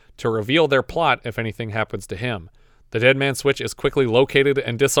place to reveal their plot if anything happens to him. The dead man switch is quickly located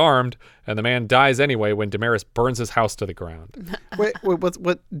and disarmed, and the man dies anyway when Damaris burns his house to the ground. Wait,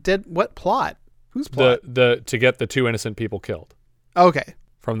 what plot? Whose plot? To get the two innocent people killed. Okay.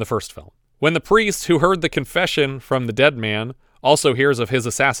 From the first film. When the priest who heard the confession from the dead man also hears of his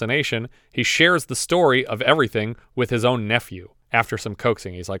assassination, he shares the story of everything with his own nephew. After some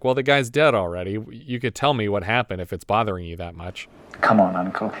coaxing, he's like, well, the guy's dead already. You could tell me what happened if it's bothering you that much. Come on,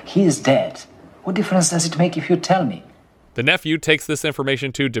 Uncle. He is dead. What difference does it make if you tell me? The nephew takes this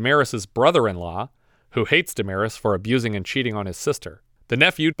information to Damaris's brother-in-law, who hates Damaris for abusing and cheating on his sister. The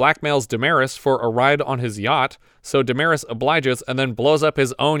nephew blackmails Damaris for a ride on his yacht, so Damaris obliges and then blows up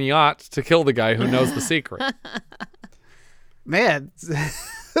his own yacht to kill the guy who knows the secret. Man,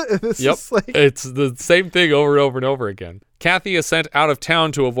 yep, it's the same thing over and over and over again. Kathy is sent out of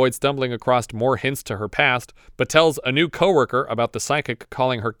town to avoid stumbling across more hints to her past, but tells a new coworker about the psychic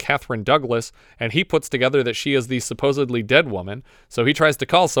calling her Catherine Douglas, and he puts together that she is the supposedly dead woman, so he tries to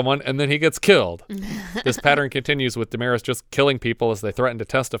call someone, and then he gets killed. This pattern continues with Damaris just killing people as they threaten to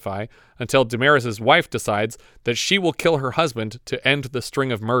testify, until Damaris's wife decides that she will kill her husband to end the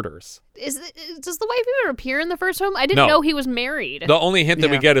string of murders. Does the wife even appear in the first film? I didn't know he was married. The only hint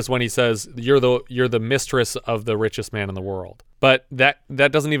that we get is when he says, you're the mistress of the richest man in the world. But that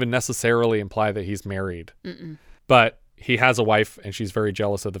doesn't even necessarily imply that he's married. Mm-mm. But he has a wife, and she's very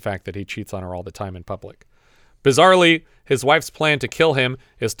jealous of the fact that he cheats on her all the time in public. Bizarrely, his wife's plan to kill him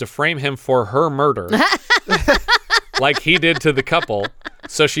is to frame him for her murder, like he did to the couple.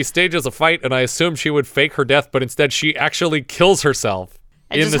 So she stages a fight, and I assumed she would fake her death, but instead she actually kills herself.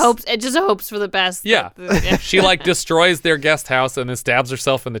 It just hopes for the best. Yeah. She destroys their guest house and then stabs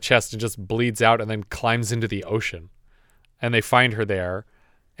herself in the chest and just bleeds out and then climbs into the ocean. And they find her there.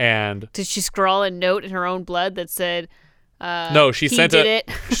 And did she scrawl a note in her own blood that said, no, she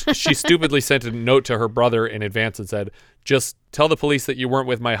she stupidly sent a note to her brother in advance and said, just tell the police that you weren't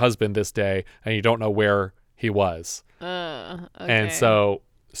with my husband this day and you don't know where he was. Okay. And so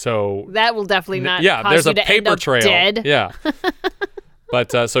that will definitely not cause there's you a to paper end up trail. Dead. Yeah.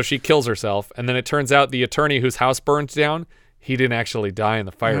 But so she kills herself, and then it turns out the attorney whose house burned down, he didn't actually die in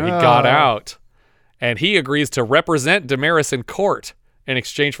the fire. He got out, and he agrees to represent Damaris in court in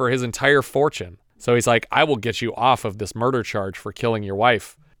exchange for his entire fortune. So he's like, I will get you off of this murder charge for killing your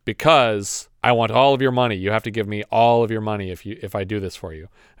wife because I want all of your money. You have to give me all of your money if I do this for you.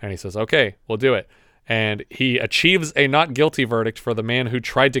 And he says, okay, we'll do it. And he achieves a not guilty verdict for the man who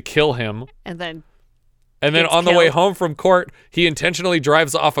tried to kill him. And then on the way home from court, he intentionally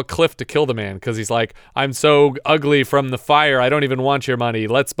drives off a cliff to kill the man because he's like, I'm so ugly from the fire. I don't even want your money.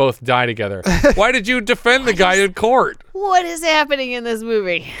 Let's both die together. Why did you defend the guy in court? What is happening in this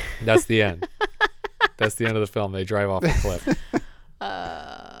movie? That's the end. That's the end of the film. They drive off a cliff.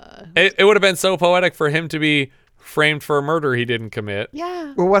 It would have been so poetic for him to be framed for a murder he didn't commit.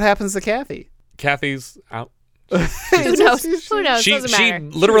 Yeah. Well, what happens to Kathy? Kathy's out. Who knows? Who knows? She Doesn't matter.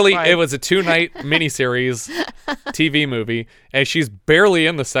 literally, it was a 2-night miniseries TV movie, and she's barely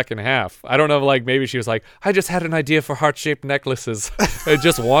in the second half. I don't know, like maybe she was like, I just had an idea for heart-shaped necklaces, and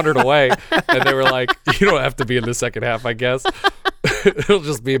just wandered away. And they were like, you don't have to be in the second half, I guess. It'll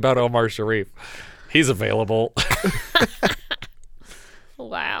just be about Omar Sharif. He's available.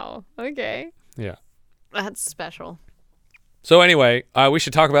 Wow. Okay. Yeah. That's special. So anyway, we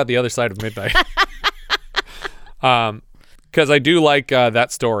should talk about The Other Side of Midnight. Because I do like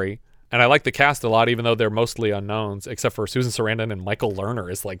that story, and I like the cast a lot, even though they're mostly unknowns, except for Susan Sarandon and Michael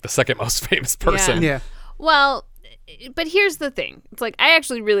Lerner is like the second most famous person. Yeah. Well, but here's the thing. It's like, I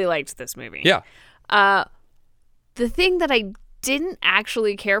actually really liked this movie. Yeah. The thing that I didn't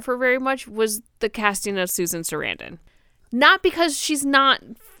actually care for very much was the casting of Susan Sarandon. Not because she's not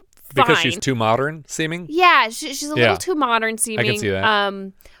fine. Because she's too modern seeming? Yeah, she's a little too modern seeming. I can see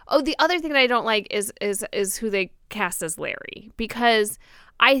that. The other thing that I don't like is who they cast as Larry, because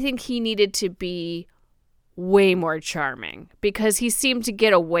I think he needed to be way more charming, because he seemed to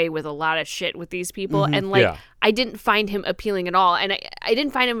get away with a lot of shit with these people, and like I didn't find him appealing at all, and I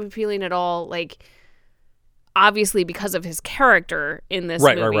didn't find him appealing at all, like obviously because of his character in this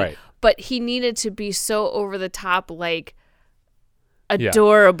movie. Right. But he needed to be so over the top, like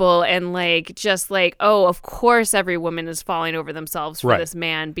adorable and like just like, oh, of course every woman is falling over themselves for this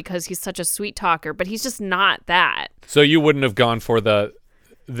man because he's such a sweet talker, but he's just not that. So you wouldn't have gone for the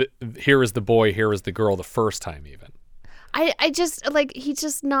here is the boy, here is the girl the first time even. I just like, he's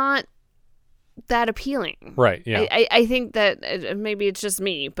just not that appealing. Right, yeah. I think that maybe it's just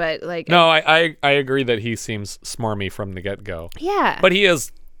me, but like no, I agree that he seems smarmy from the get-go. Yeah. But he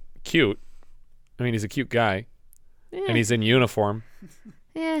is cute. I mean, he's a cute guy. Yeah. And he's in uniform.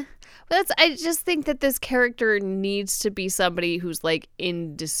 Yeah. But I just think that this character needs to be somebody who's like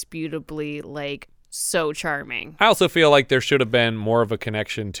indisputably like so charming. I also feel like there should have been more of a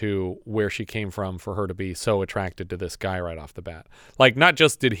connection to where she came from for her to be so attracted to this guy right off the bat. Like, not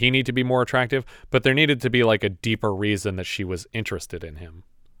just did he need to be more attractive, but there needed to be like a deeper reason that she was interested in him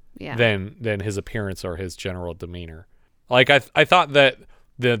than his appearance or his general demeanor. Like, I thought that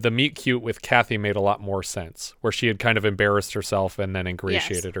the meet cute with Kathy made a lot more sense, where she had kind of embarrassed herself and then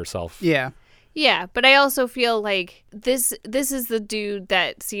ingratiated herself. Yeah. Yeah, but I also feel like this is the dude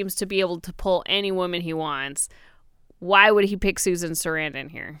that seems to be able to pull any woman he wants. Why would he pick Susan Sarandon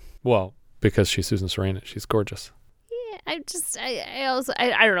here? Well, because she's Susan Sarandon. She's gorgeous. Yeah,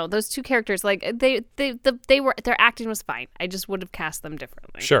 I don't know. Those two characters, like their acting was fine. I just would have cast them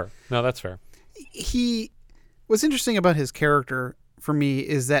differently. Sure. No, that's fair. What's interesting about his character for me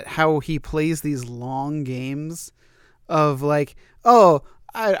is that how he plays these long games of like, oh,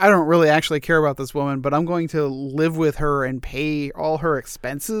 I don't really actually care about this woman, but I'm going to live with her and pay all her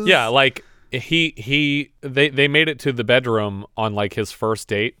expenses. Yeah, like they made it to the bedroom on like his first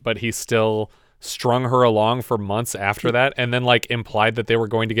date, but he still strung her along for months after that, and then like implied that they were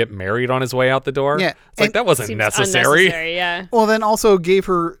going to get married on his way out the door. Yeah, it's like that wasn't necessary. Yeah. Well, then also gave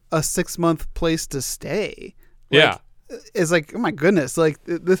her a 6-month place to stay. Like, yeah. It's like, oh my goodness, like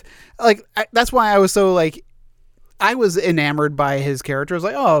this, like that's why I was so like, I was enamored by his character. I was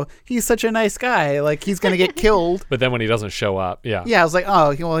like, oh, he's such a nice guy. Like, he's gonna get killed. But then when he doesn't show up, yeah, I was like,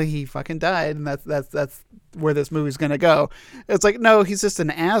 oh, well, he fucking died, and that's where this movie's gonna go. It's like, no, he's just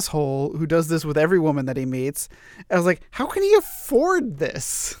an asshole who does this with every woman that he meets. I was like, how can he afford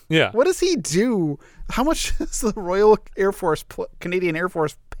this? Yeah, what does he do? How much does the Royal Air Force, Canadian Air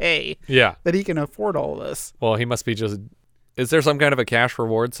Force pay? Yeah, that he can afford all of this. Well, he must be just. Is there some kind of a cash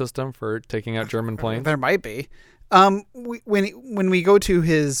reward system for taking out German planes? There might be. When we go to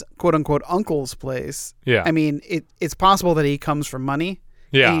his quote unquote uncle's place, I mean, it's possible that he comes from money.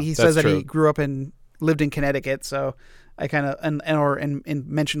 Yeah, he says that he grew up lived in Connecticut, so I kind of and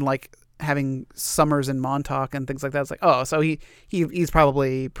mentioned like having summers in Montauk and things like that. It's like, oh, so he's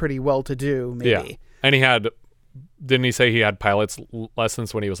probably pretty well to do, maybe. Yeah, and didn't he say he had pilot's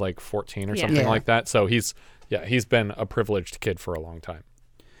lessons when he was like 14 or something like that? So he's been a privileged kid for a long time.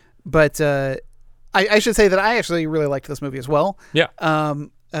 But I should say that I actually really liked this movie as well. Yeah.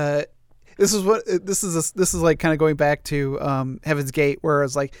 This is like kind of going back to Heaven's Gate, where I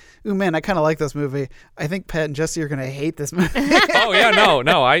was like, ooh man, I kind of like this movie. I think Pat and Jesse are gonna hate this movie. Oh yeah,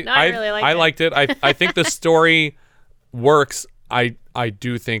 no, I really liked it. I think the story works. I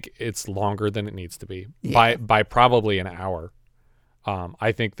do think it's longer than it needs to be by probably an hour.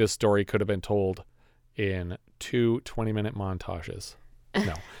 I think this story could have been told in 2 20-minute montages.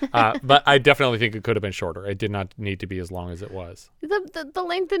 No, but I definitely think it could have been shorter. It did not need to be as long as it was. The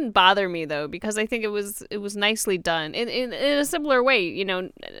length didn't bother me though, because I think it was nicely done in a similar way. You know,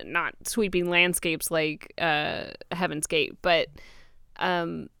 not sweeping landscapes like Heaven's Gate, but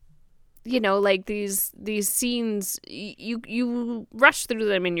like these scenes, you rush through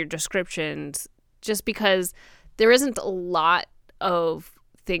them in your descriptions just because there isn't a lot of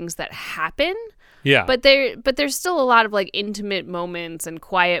things that happen. Yeah. But there's still a lot of like intimate moments and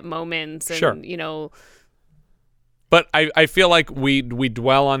quiet moments and sure. But I feel like we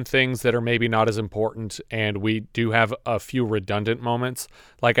dwell on things that are maybe not as important, and we do have a few redundant moments.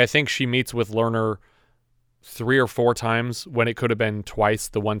 Like I think she meets with Lerner 3 or 4 times when it could have been twice.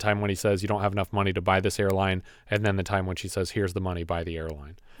 The one time when he says you don't have enough money to buy this airline, and then the time when she says here's the money, buy the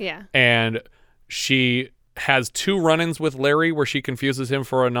airline. Yeah. And she has 2 run-ins with Larry where she confuses him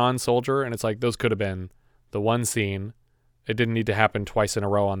for a non-soldier, and it's like those could have been the one scene. It didn't need to happen twice in a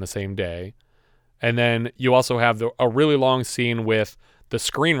row on the same day. And then you also have a really long scene with the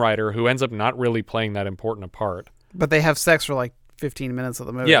screenwriter who ends up not really playing that important a part. But they have sex for like 15 minutes of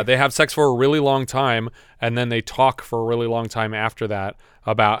the movie. Yeah, they have sex for a really long time, and then they talk for a really long time after that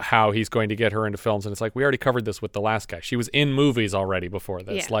about how he's going to get her into films. And it's like, we already covered this with the last guy. She was in movies already before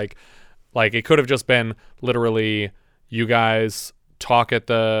this. Yeah. Like it could have just been literally you guys talk at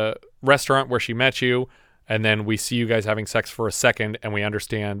the restaurant where she met you, and then we see you guys having sex for a second, and we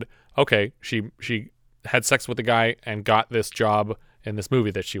understand, okay, she had sex with the guy and got this job in this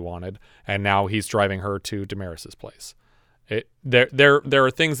movie that she wanted, and now he's driving her to Damaris's place. There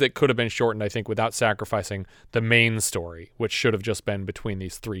are things that could have been shortened, I think, without sacrificing the main story, which should have just been between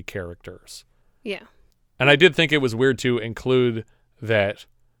these 3 characters. Yeah. And I did think it was weird to include that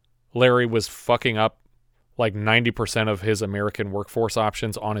Larry was fucking up like 90% of his American workforce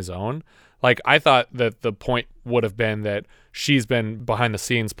options on his own. Like, I thought that the point would have been that she's been behind the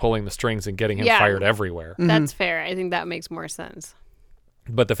scenes pulling the strings and getting him fired everywhere. That's fair. I think that makes more sense.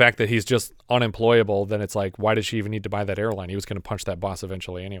 But the fact that he's just unemployable, then it's like, why did she even need to buy that airline? He was going to punch that boss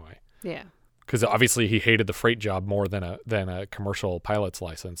eventually anyway. Yeah. Because obviously he hated the freight job more than a commercial pilot's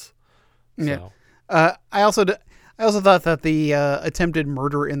license. So. Yeah. I also thought that the attempted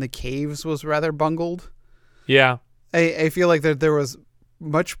murder in the caves was rather bungled. Yeah. I feel like there was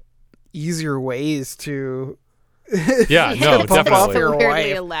much easier ways to yeah, no, definitely.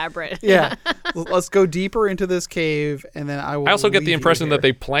 Weirdly elaborate. Yeah. Let's go deeper into this cave, and then I will. I also get the impression that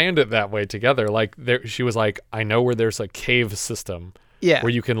they planned it that way together. Like, she was like, I know where there's a cave system where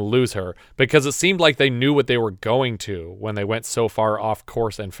you can lose her. Because it seemed like they knew what they were going to when they went so far off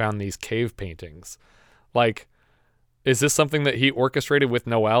course and found these cave paintings. Like, is this something that he orchestrated with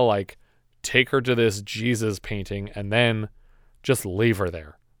Noelle? Like, take her to this Jesus painting and then just leave her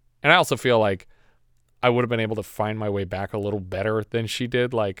there. And I also feel like I would have been able to find my way back a little better than she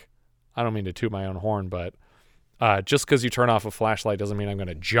did. Like, I don't mean to toot my own horn, but just because you turn off a flashlight doesn't mean I'm going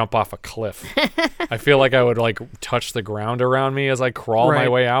to jump off a cliff. I feel like I would like touch the ground around me as I crawl my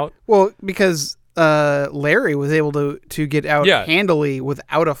way out. Well, because Larry was able to get out handily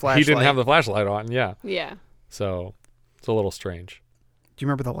without a flashlight. He didn't have the flashlight on, yeah. Yeah. So it's a little strange. Do you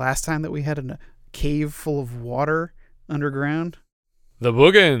remember the last time that we had a cave full of water underground? The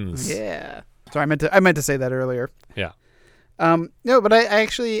Boogans. Yeah. Sorry, I meant to say that earlier. Yeah. No, but I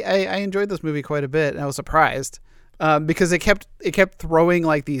actually enjoyed this movie quite a bit, and I was surprised because it kept throwing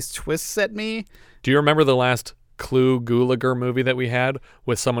like these twists at me. Do you remember the last Clu Gulager movie that we had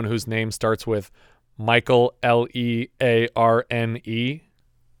with someone whose name starts with Michael Learne?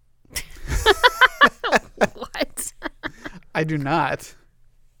 What? I do not.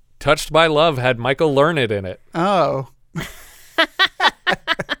 Touched by Love had Michael Learned in it. Oh.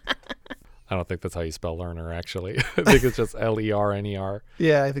 I don't think that's how you spell learner, actually. I think it's just Lerner.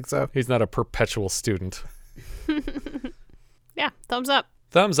 Yeah, I think so. He's not a perpetual student. Yeah, thumbs up.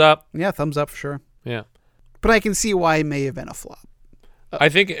 Thumbs up. Yeah, thumbs up for sure. Yeah. But I can see why it may have been a flop. I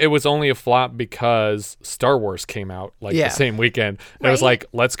think it was only a flop because Star Wars came out the same weekend. And it was like,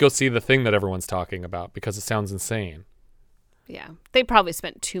 let's go see the thing that everyone's talking about because it sounds insane. Yeah. They probably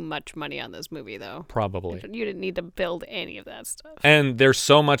spent too much money on this movie, though. Probably. You didn't need to build any of that stuff. And there's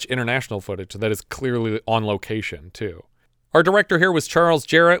so much international footage that is clearly on location, too. Our director here was Charles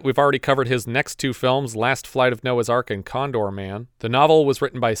Jarrett. We've already covered his next 2 films, Last Flight of Noah's Ark and Condor Man. The novel was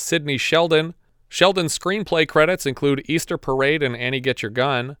written by Sidney Sheldon. Sheldon's screenplay credits include Easter Parade and Annie Get Your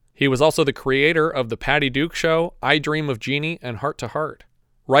Gun. He was also the creator of The Patty Duke Show, I Dream of Jeannie, and Heart to Heart.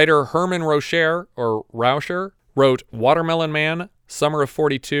 Writer Herman Rauscher wrote Watermelon Man, Summer of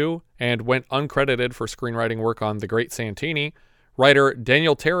 42, and went uncredited for screenwriting work on The Great Santini. Writer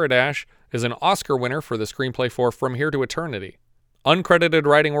Daniel Teradash is an Oscar winner for the screenplay for From Here to Eternity. Uncredited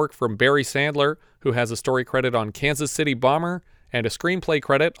writing work from Barry Sandler, who has a story credit on Kansas City Bomber and a screenplay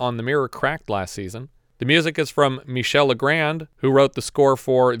credit on The Mirror Cracked last season. The music is from Michel Legrand, who wrote the score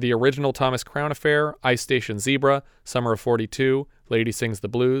for the original Thomas Crown Affair, Ice Station Zebra, Summer of 42, Lady Sings the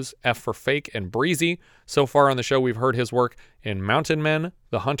Blues, F for Fake, and Breezy. So far on the show, we've heard his work in Mountain Men,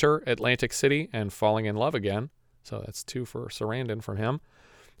 The Hunter, Atlantic City, and Falling in Love Again. So that's 2 for Sarandon from him.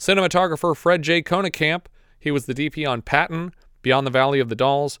 Cinematographer Fred J. Konekamp. He was the DP on Patton, Beyond the Valley of the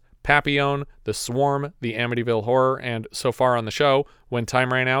Dolls, Papillon, The Swarm, The Amityville Horror, and so far on the show, When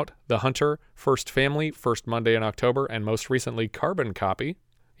Time Ran Out, The Hunter, First Family, First Monday in October, and most recently Carbon Copy.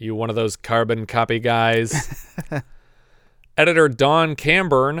 You one of those Carbon Copy guys. Editor Don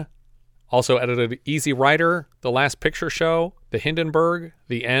Camburn also edited Easy Rider, The Last Picture Show, The Hindenburg,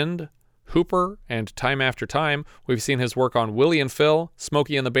 The End, Hooper, and Time After Time. We've seen his work on Willie and Phil,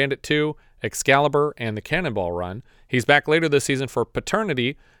 Smokey and the Bandit 2, Excalibur, and The Cannonball Run. He's back later this season for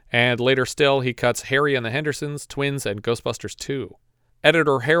Paternity, and later still, he cuts Harry and the Hendersons, Twins, and Ghostbusters 2.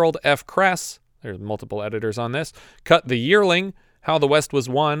 Editor Harold F. Kress, there's multiple editors on this, cut The Yearling, How the West Was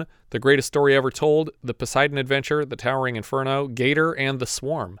Won, The Greatest Story Ever Told, The Poseidon Adventure, The Towering Inferno, Gator, and The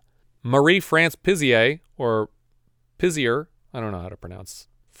Swarm. Marie-France Pizier, or Pizier, I don't know how to pronounce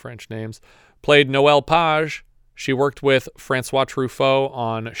French names, played Noelle Page. She worked with Francois Truffaut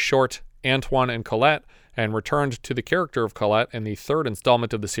on short Antoine and Colette, and returned to the character of Colette in the 3rd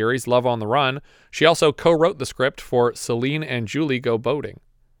installment of the series, Love on the Run. She also co-wrote the script for Celine and Julie Go Boating.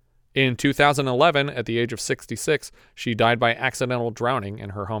 In 2011, at the age of 66, she died by accidental drowning in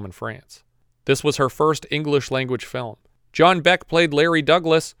her home in France. This was her first English-language film. John Beck played Larry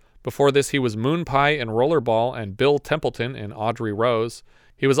Douglas. Before this, he was Moon Pie in Rollerball and Bill Templeton in Audrey Rose.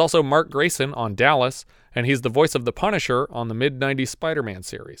 He was also Mark Grayson on Dallas, and he's the voice of the Punisher on the mid-90s Spider-Man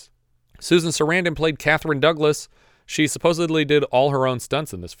series. Susan Sarandon played Catherine Douglas. She supposedly did all her own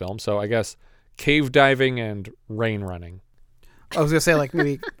stunts in this film, so I guess cave diving and rain running. I was going to say, like,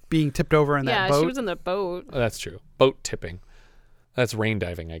 maybe being tipped over in that boat. Yeah, she was in the boat. Oh, that's true. Boat tipping. That's rain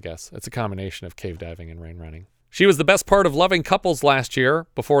diving, I guess. It's a combination of cave diving and rain running. She was the best part of Loving Couples last year.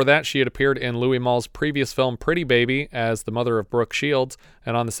 Before that, she had appeared in Louis Malle's previous film Pretty Baby as the mother of Brooke Shields,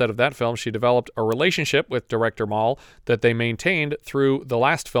 and on the set of that film, she developed a relationship with director Malle that they maintained through the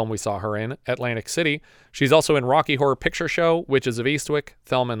last film we saw her in, Atlantic City. She's also in Rocky Horror Picture Show, Witches of Eastwick,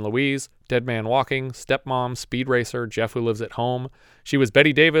 Thelma and Louise, Dead Man Walking, Stepmom, Speed Racer, Jeff Who Lives at Home. She was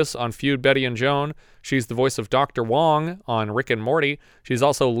Betty Davis on Feud, Betty and Joan. She's the voice of Dr. Wong on Rick and Morty. She's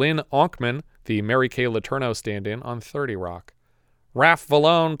also Lynn Onkman, the Mary Kay Letourneau stand-in on 30 Rock. Raph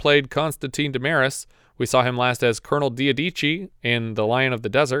Vallone played Constantine Damaris. We saw him last as Colonel Diadici in The Lion of the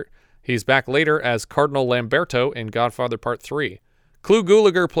Desert. He's back later as Cardinal Lamberto in Godfather Part 3. Clu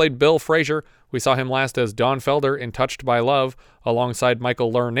Gulager played Bill Fraser. We saw him last as Don Felder in Touched by Love alongside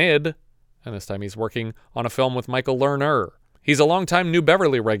Michael Learned, and this time he's working on a film with Michael Lerner. He's a longtime New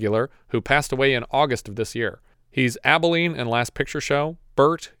Beverly regular who passed away in August of this year. He's Abilene in Last Picture Show,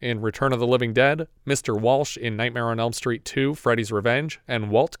 Bert in Return of the Living Dead, Mr. Walsh in Nightmare on Elm Street 2, Freddy's Revenge,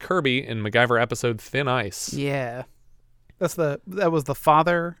 and Walt Kirby in MacGyver episode Thin Ice. Yeah. That was the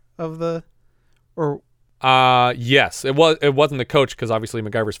father of the... or... Yes. It wasn't the coach because obviously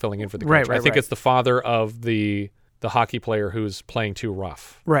MacGyver's filling in for the coach. Right, I think it's the father of the hockey player who's playing too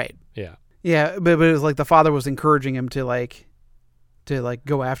rough. Right. Yeah. Yeah, but it was like the father was encouraging him to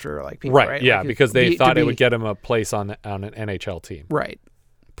go after people, right? Yeah, like, because they thought it would get him a place on an NHL team. Right.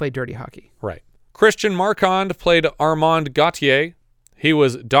 Play dirty hockey. Right. Christian Marquand played Armand Gauthier. He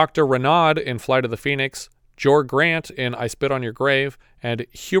was Dr. Renaud in Flight of the Phoenix, Jor Grant in I Spit on Your Grave, and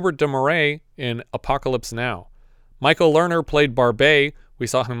Hubert de Moray in Apocalypse Now. Michael Lerner played Barbet. We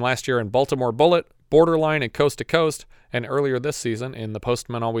saw him last year in Baltimore Bullet, Borderline, and Coast to Coast, and earlier this season in The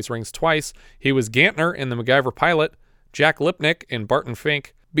Postman Always Rings Twice. He was Gantner in The MacGyver Pilot, Jack Lipnick in Barton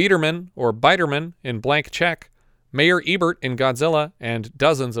Fink, Biederman or Biderman in Blank Check, Mayor Ebert in Godzilla, and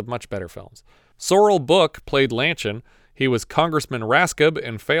dozens of much better films. Sorrel Book played Lanchin. He was Congressman Raskeb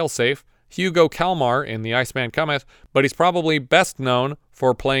in Failsafe, Hugo Kalmar in The Iceman Cometh, but he's probably best known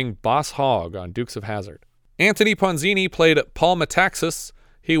for playing Boss Hogg on Dukes of Hazzard. Anthony Ponzini played Paul Metaxas.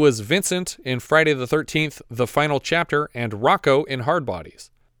 He was Vincent in Friday the 13th, The Final Chapter, and Rocco in Hard Bodies.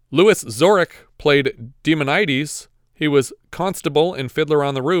 Louis Zorich played Demonides. He was Constable in Fiddler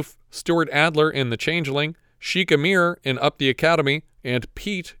on the Roof, Stuart Adler in The Changeling, Sheik Amir in Up the Academy, and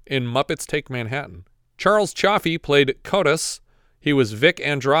Pete in Muppets Take Manhattan. Charles Chaffee played Kodas. He was Vic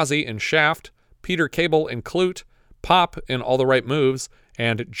Andrazi in Shaft, Peter Cable in Clute, Pop in All the Right Moves,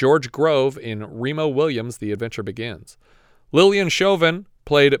 and George Grove in Remo Williams' The Adventure Begins. Lillian Chauvin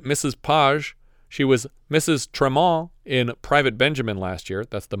played Mrs. Page. She was Mrs. Tremont in Private Benjamin last year.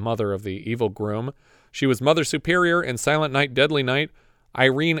 That's the mother of the evil groom. She was Mother Superior in Silent Night, Deadly Night,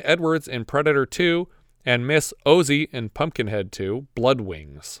 Irene Edwards in Predator 2, and Miss Ozzy in Pumpkinhead 2, Blood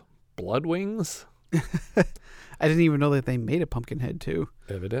Wings. Blood Wings? I didn't even know that they made a Pumpkinhead too.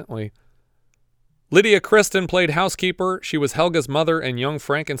 Evidently. Lydia Kristen played housekeeper. She was Helga's mother in Young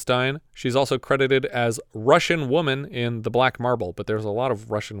Frankenstein. She's also credited as Russian woman in The Black Marble, but there's a lot of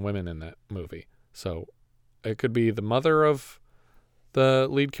Russian women in that movie. So it could be the mother of the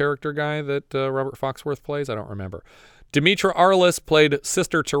lead character guy that Robert Foxworth plays. I don't remember. Demetra Arliss played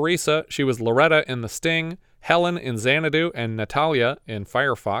Sister Teresa. She was Loretta in The Sting, Helen in Xanadu, and Natalia in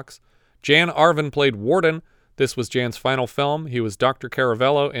Firefox. Jan Arvin played Warden. This was Jan's final film. He was Dr.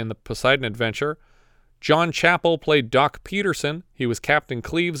 Caravello in The Poseidon Adventure. John Chappell played Doc Peterson. He was Captain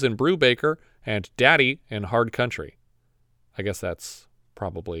Cleves in Brubaker and Daddy in Hard Country. I guess that's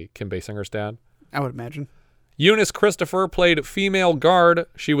probably Kim Basinger's dad. I would imagine. Eunice Christopher played female guard.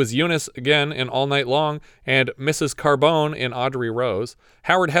 She was Eunice again in All Night Long and Mrs. Carbone in Audrey Rose.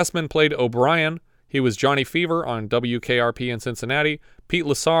 Howard Hessman played O'Brien. He was Johnny Fever on WKRP in Cincinnati. Pete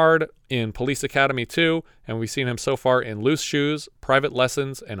Lassard in Police Academy 2, and we've seen him so far in Loose Shoes, Private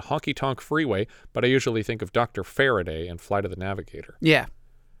Lessons, and Honky Tonk Freeway, but I usually think of Dr. Faraday in Flight of the Navigator. Yeah.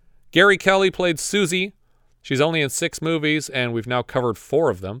 Gary Kelly played Susie. She's only in 6 movies, and we've now covered 4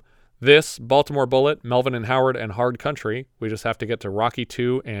 of them. This, Baltimore Bullet, Melvin and Howard, and Hard Country. We just have to get to Rocky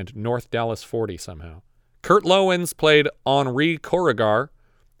 2 and North Dallas 40 somehow. Kurt Lowens played Henri Corrigar.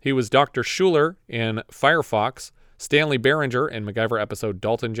 He was Dr. Schuler in Firefox, Stanley Berenger in MacGyver episode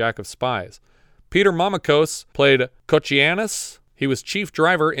Dalton Jack of Spies. Peter Mamakos played Kochianis. He was chief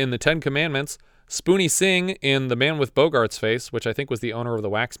driver in The 10 Commandments. Spoonie Singh in The Man with Bogart's Face, which I think was the owner of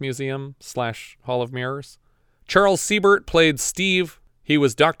the Wax Museum / Hall of Mirrors. Charles Siebert played Steve. He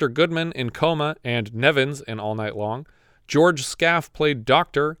was Dr. Goodman in Coma and Nevins in All Night Long. George Scaff played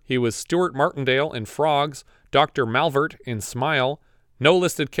Doctor. He was Stuart Martindale in Frogs, Dr. Malvert in Smile, no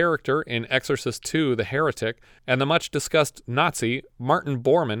listed character in Exorcist II, The Heretic, and the much-discussed Nazi Martin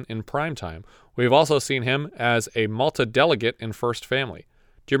Bormann in Primetime. We've also seen him as a Malta delegate in First Family.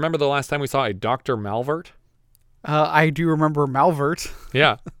 Do you remember the last time we saw a Dr. Malvert? I do remember Malvert.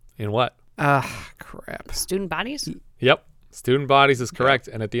 Yeah. In what? Crap. Student Bodies? Yep. Student Bodies is correct.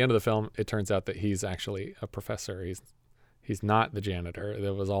 And at the end of the film, it turns out that he's actually a professor. He's not the janitor.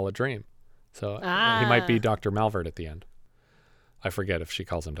 It was all a dream. So he might be Dr. Malvert at the end. I forget if she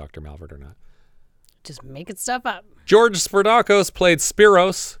calls him Dr. Malvert or not. Just making stuff up. George Spardakos played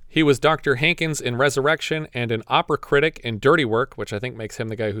Spiros. He was Dr. Hankins in Resurrection and an opera critic in Dirty Work, which I think makes him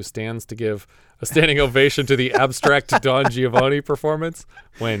the guy who stands to give a standing ovation to the abstract Don Giovanni performance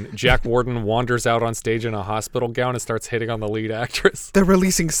when Jack Warden wanders out on stage in a hospital gown and starts hitting on the lead actress. They're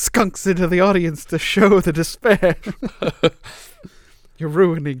releasing skunks into the audience to show the despair. You're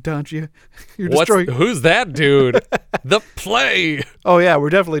ruining Donjia. You're destroying. Who's that dude? The play. Oh, yeah, we're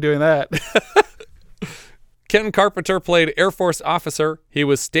definitely doing that. Ken Carpenter played Air Force officer. He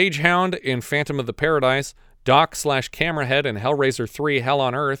was Stagehound in Phantom of the Paradise, Doc / Camerahead in Hellraiser 3, Hell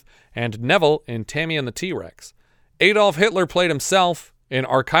on Earth, and Neville in Tammy and the T-Rex. Adolf Hitler played himself in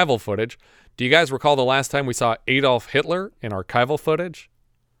archival footage. Do you guys recall the last time we saw Adolf Hitler in archival footage?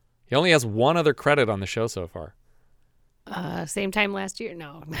 He only has one other credit on the show so far. Same time last year?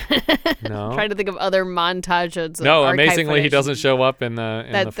 No. No. Trying to think of other montages. Of no, archive amazingly, footage. he doesn't show up in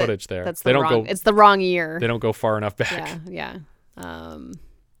the footage there. That's it's the wrong year. They don't go far enough back. Yeah.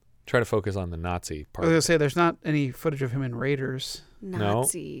 Try to focus on the Nazi part. I was going to say, there's not any footage of him in Raiders.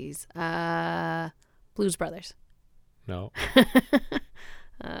 Nazis. No. Blues Brothers. No.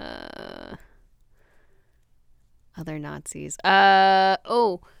 Other Nazis.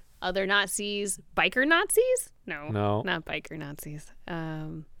 Other Nazis. Biker Nazis? No. Not biker Nazis.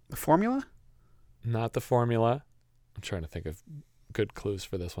 The Formula? Not the Formula. I'm trying to think of good clues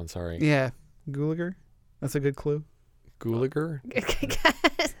for this one. Sorry. Yeah. Gulager? That's a good clue. Gulager?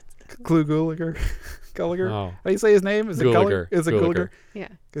 Clue Gulager? Gulliger? Oh. How do you say his name? Is it Gulager? Is it Gulager? Yeah.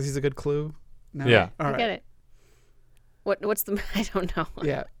 Because he's a good clue? No. Yeah. All right. I get it. What's the... I don't know.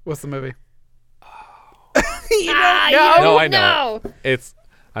 Yeah. What's the movie? No, I know.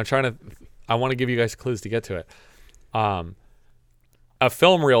 I want to give you guys clues to get to it. A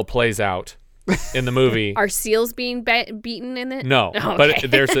film reel plays out in the movie. Are seals being beaten in it? No, Oh, but okay.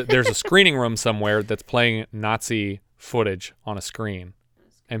 there's a screening room somewhere that's playing Nazi footage on a screen,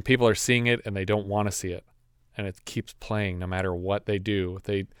 and people are seeing it and they don't want to see it, and it keeps playing no matter what they do.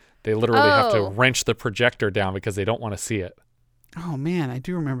 They literally have to wrench the projector down because they don't want to see it. Oh man, I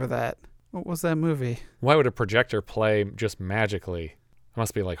do remember that. What was that movie? Why would a projector play just magically? It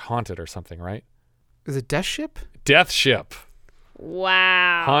must be like haunted or something, right? Is it Death Ship? Death Ship.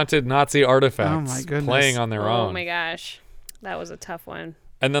 Wow. Haunted Nazi artifacts Oh my goodness. playing on their own. Oh my gosh. That was a tough one.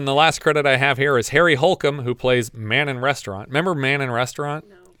 And then the last credit I have here is Harry Holcomb, who plays Man in Restaurant. Remember Man in Restaurant?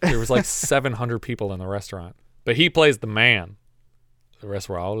 No. There was like 700 people in the restaurant. But he plays the man. The rest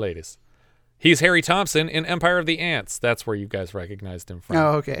were all ladies. He's Harry Thompson in Empire of the Ants. That's where you guys recognized him from.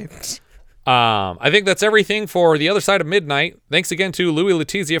 Oh, okay. I think that's everything for The Other Side of Midnight. Thanks again to Louis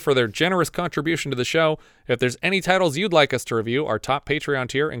Letizia for their generous contribution to the show. If there's any titles you'd like us to review, our top Patreon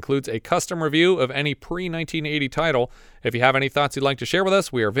tier includes a custom review of any pre-1980 title. If you have any thoughts you'd like to share with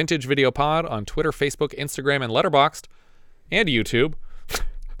us, we are Vintage Video Pod on Twitter, Facebook, Instagram, and Letterboxd, and YouTube.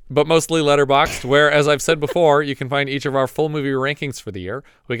 But mostly Letterboxd, where, as I've said before, you can find each of our full movie rankings for the year.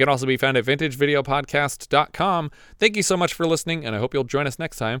 We can also be found at vintagevideopodcast.com. Thank you so much for listening, and I hope you'll join us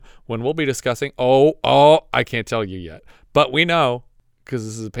next time when we'll be discussing... I can't tell you yet. But we know, because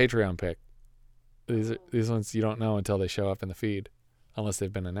this is a Patreon pick. These ones you don't know until they show up in the feed, unless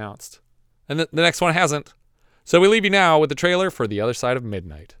they've been announced. And the next one hasn't. So we leave you now with the trailer for The Other Side of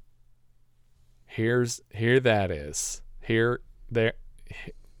Midnight. Here that is.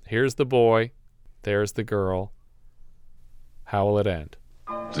 Here's the boy. There's the girl. How will it end?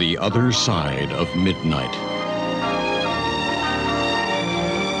 The Other Side of Midnight.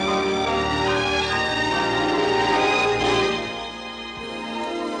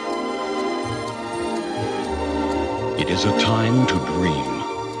 It is a time to dream,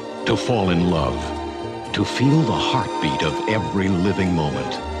 to fall in love, to feel the heartbeat of every living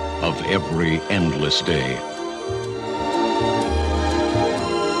moment, of every endless day.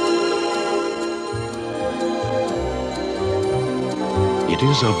 It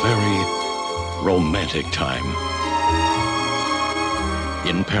is a very romantic time.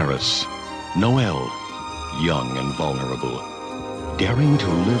 In Paris, Noelle, young and vulnerable, daring to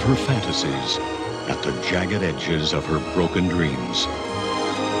live her fantasies at the jagged edges of her broken dreams.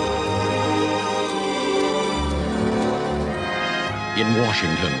 In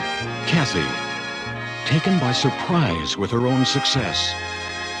Washington, Kathy, taken by surprise with her own success,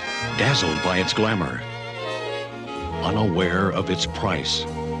 dazzled by its glamour, unaware of its price.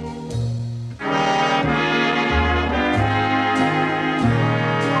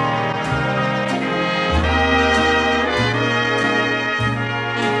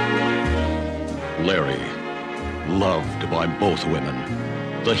 Larry, loved by both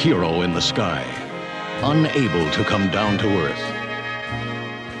women, the hero in the sky, unable to come down to earth.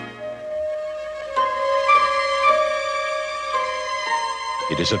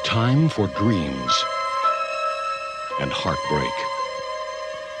 It is a time for dreams and heartbreak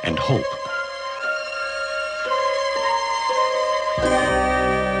and hope.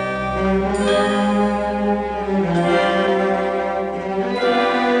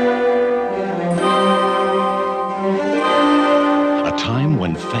 A time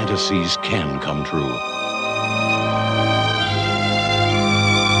when fantasies can come true.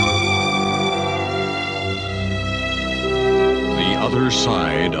 The Other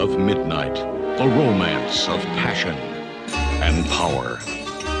Side of Midnight. The romance of passion and power.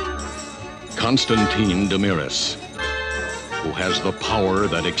 Constantine Demiris, who has the power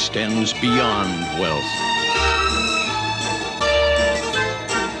that extends beyond wealth.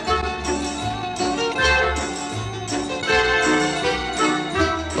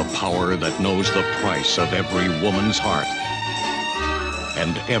 The power that knows the price of every woman's heart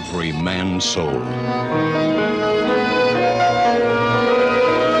and every man's soul.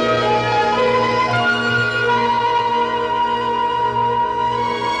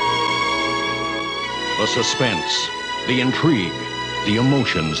 The suspense, the intrigue, the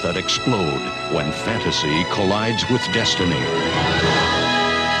emotions that explode when fantasy collides with destiny.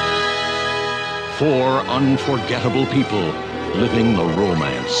 4 unforgettable people living the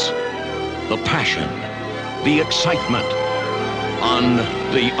romance, the passion, the excitement on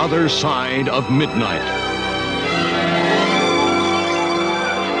The Other Side of Midnight.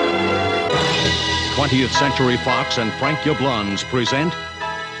 20th Century Fox and Frank Yablans present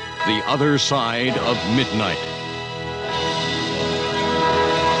The Other Side of Midnight.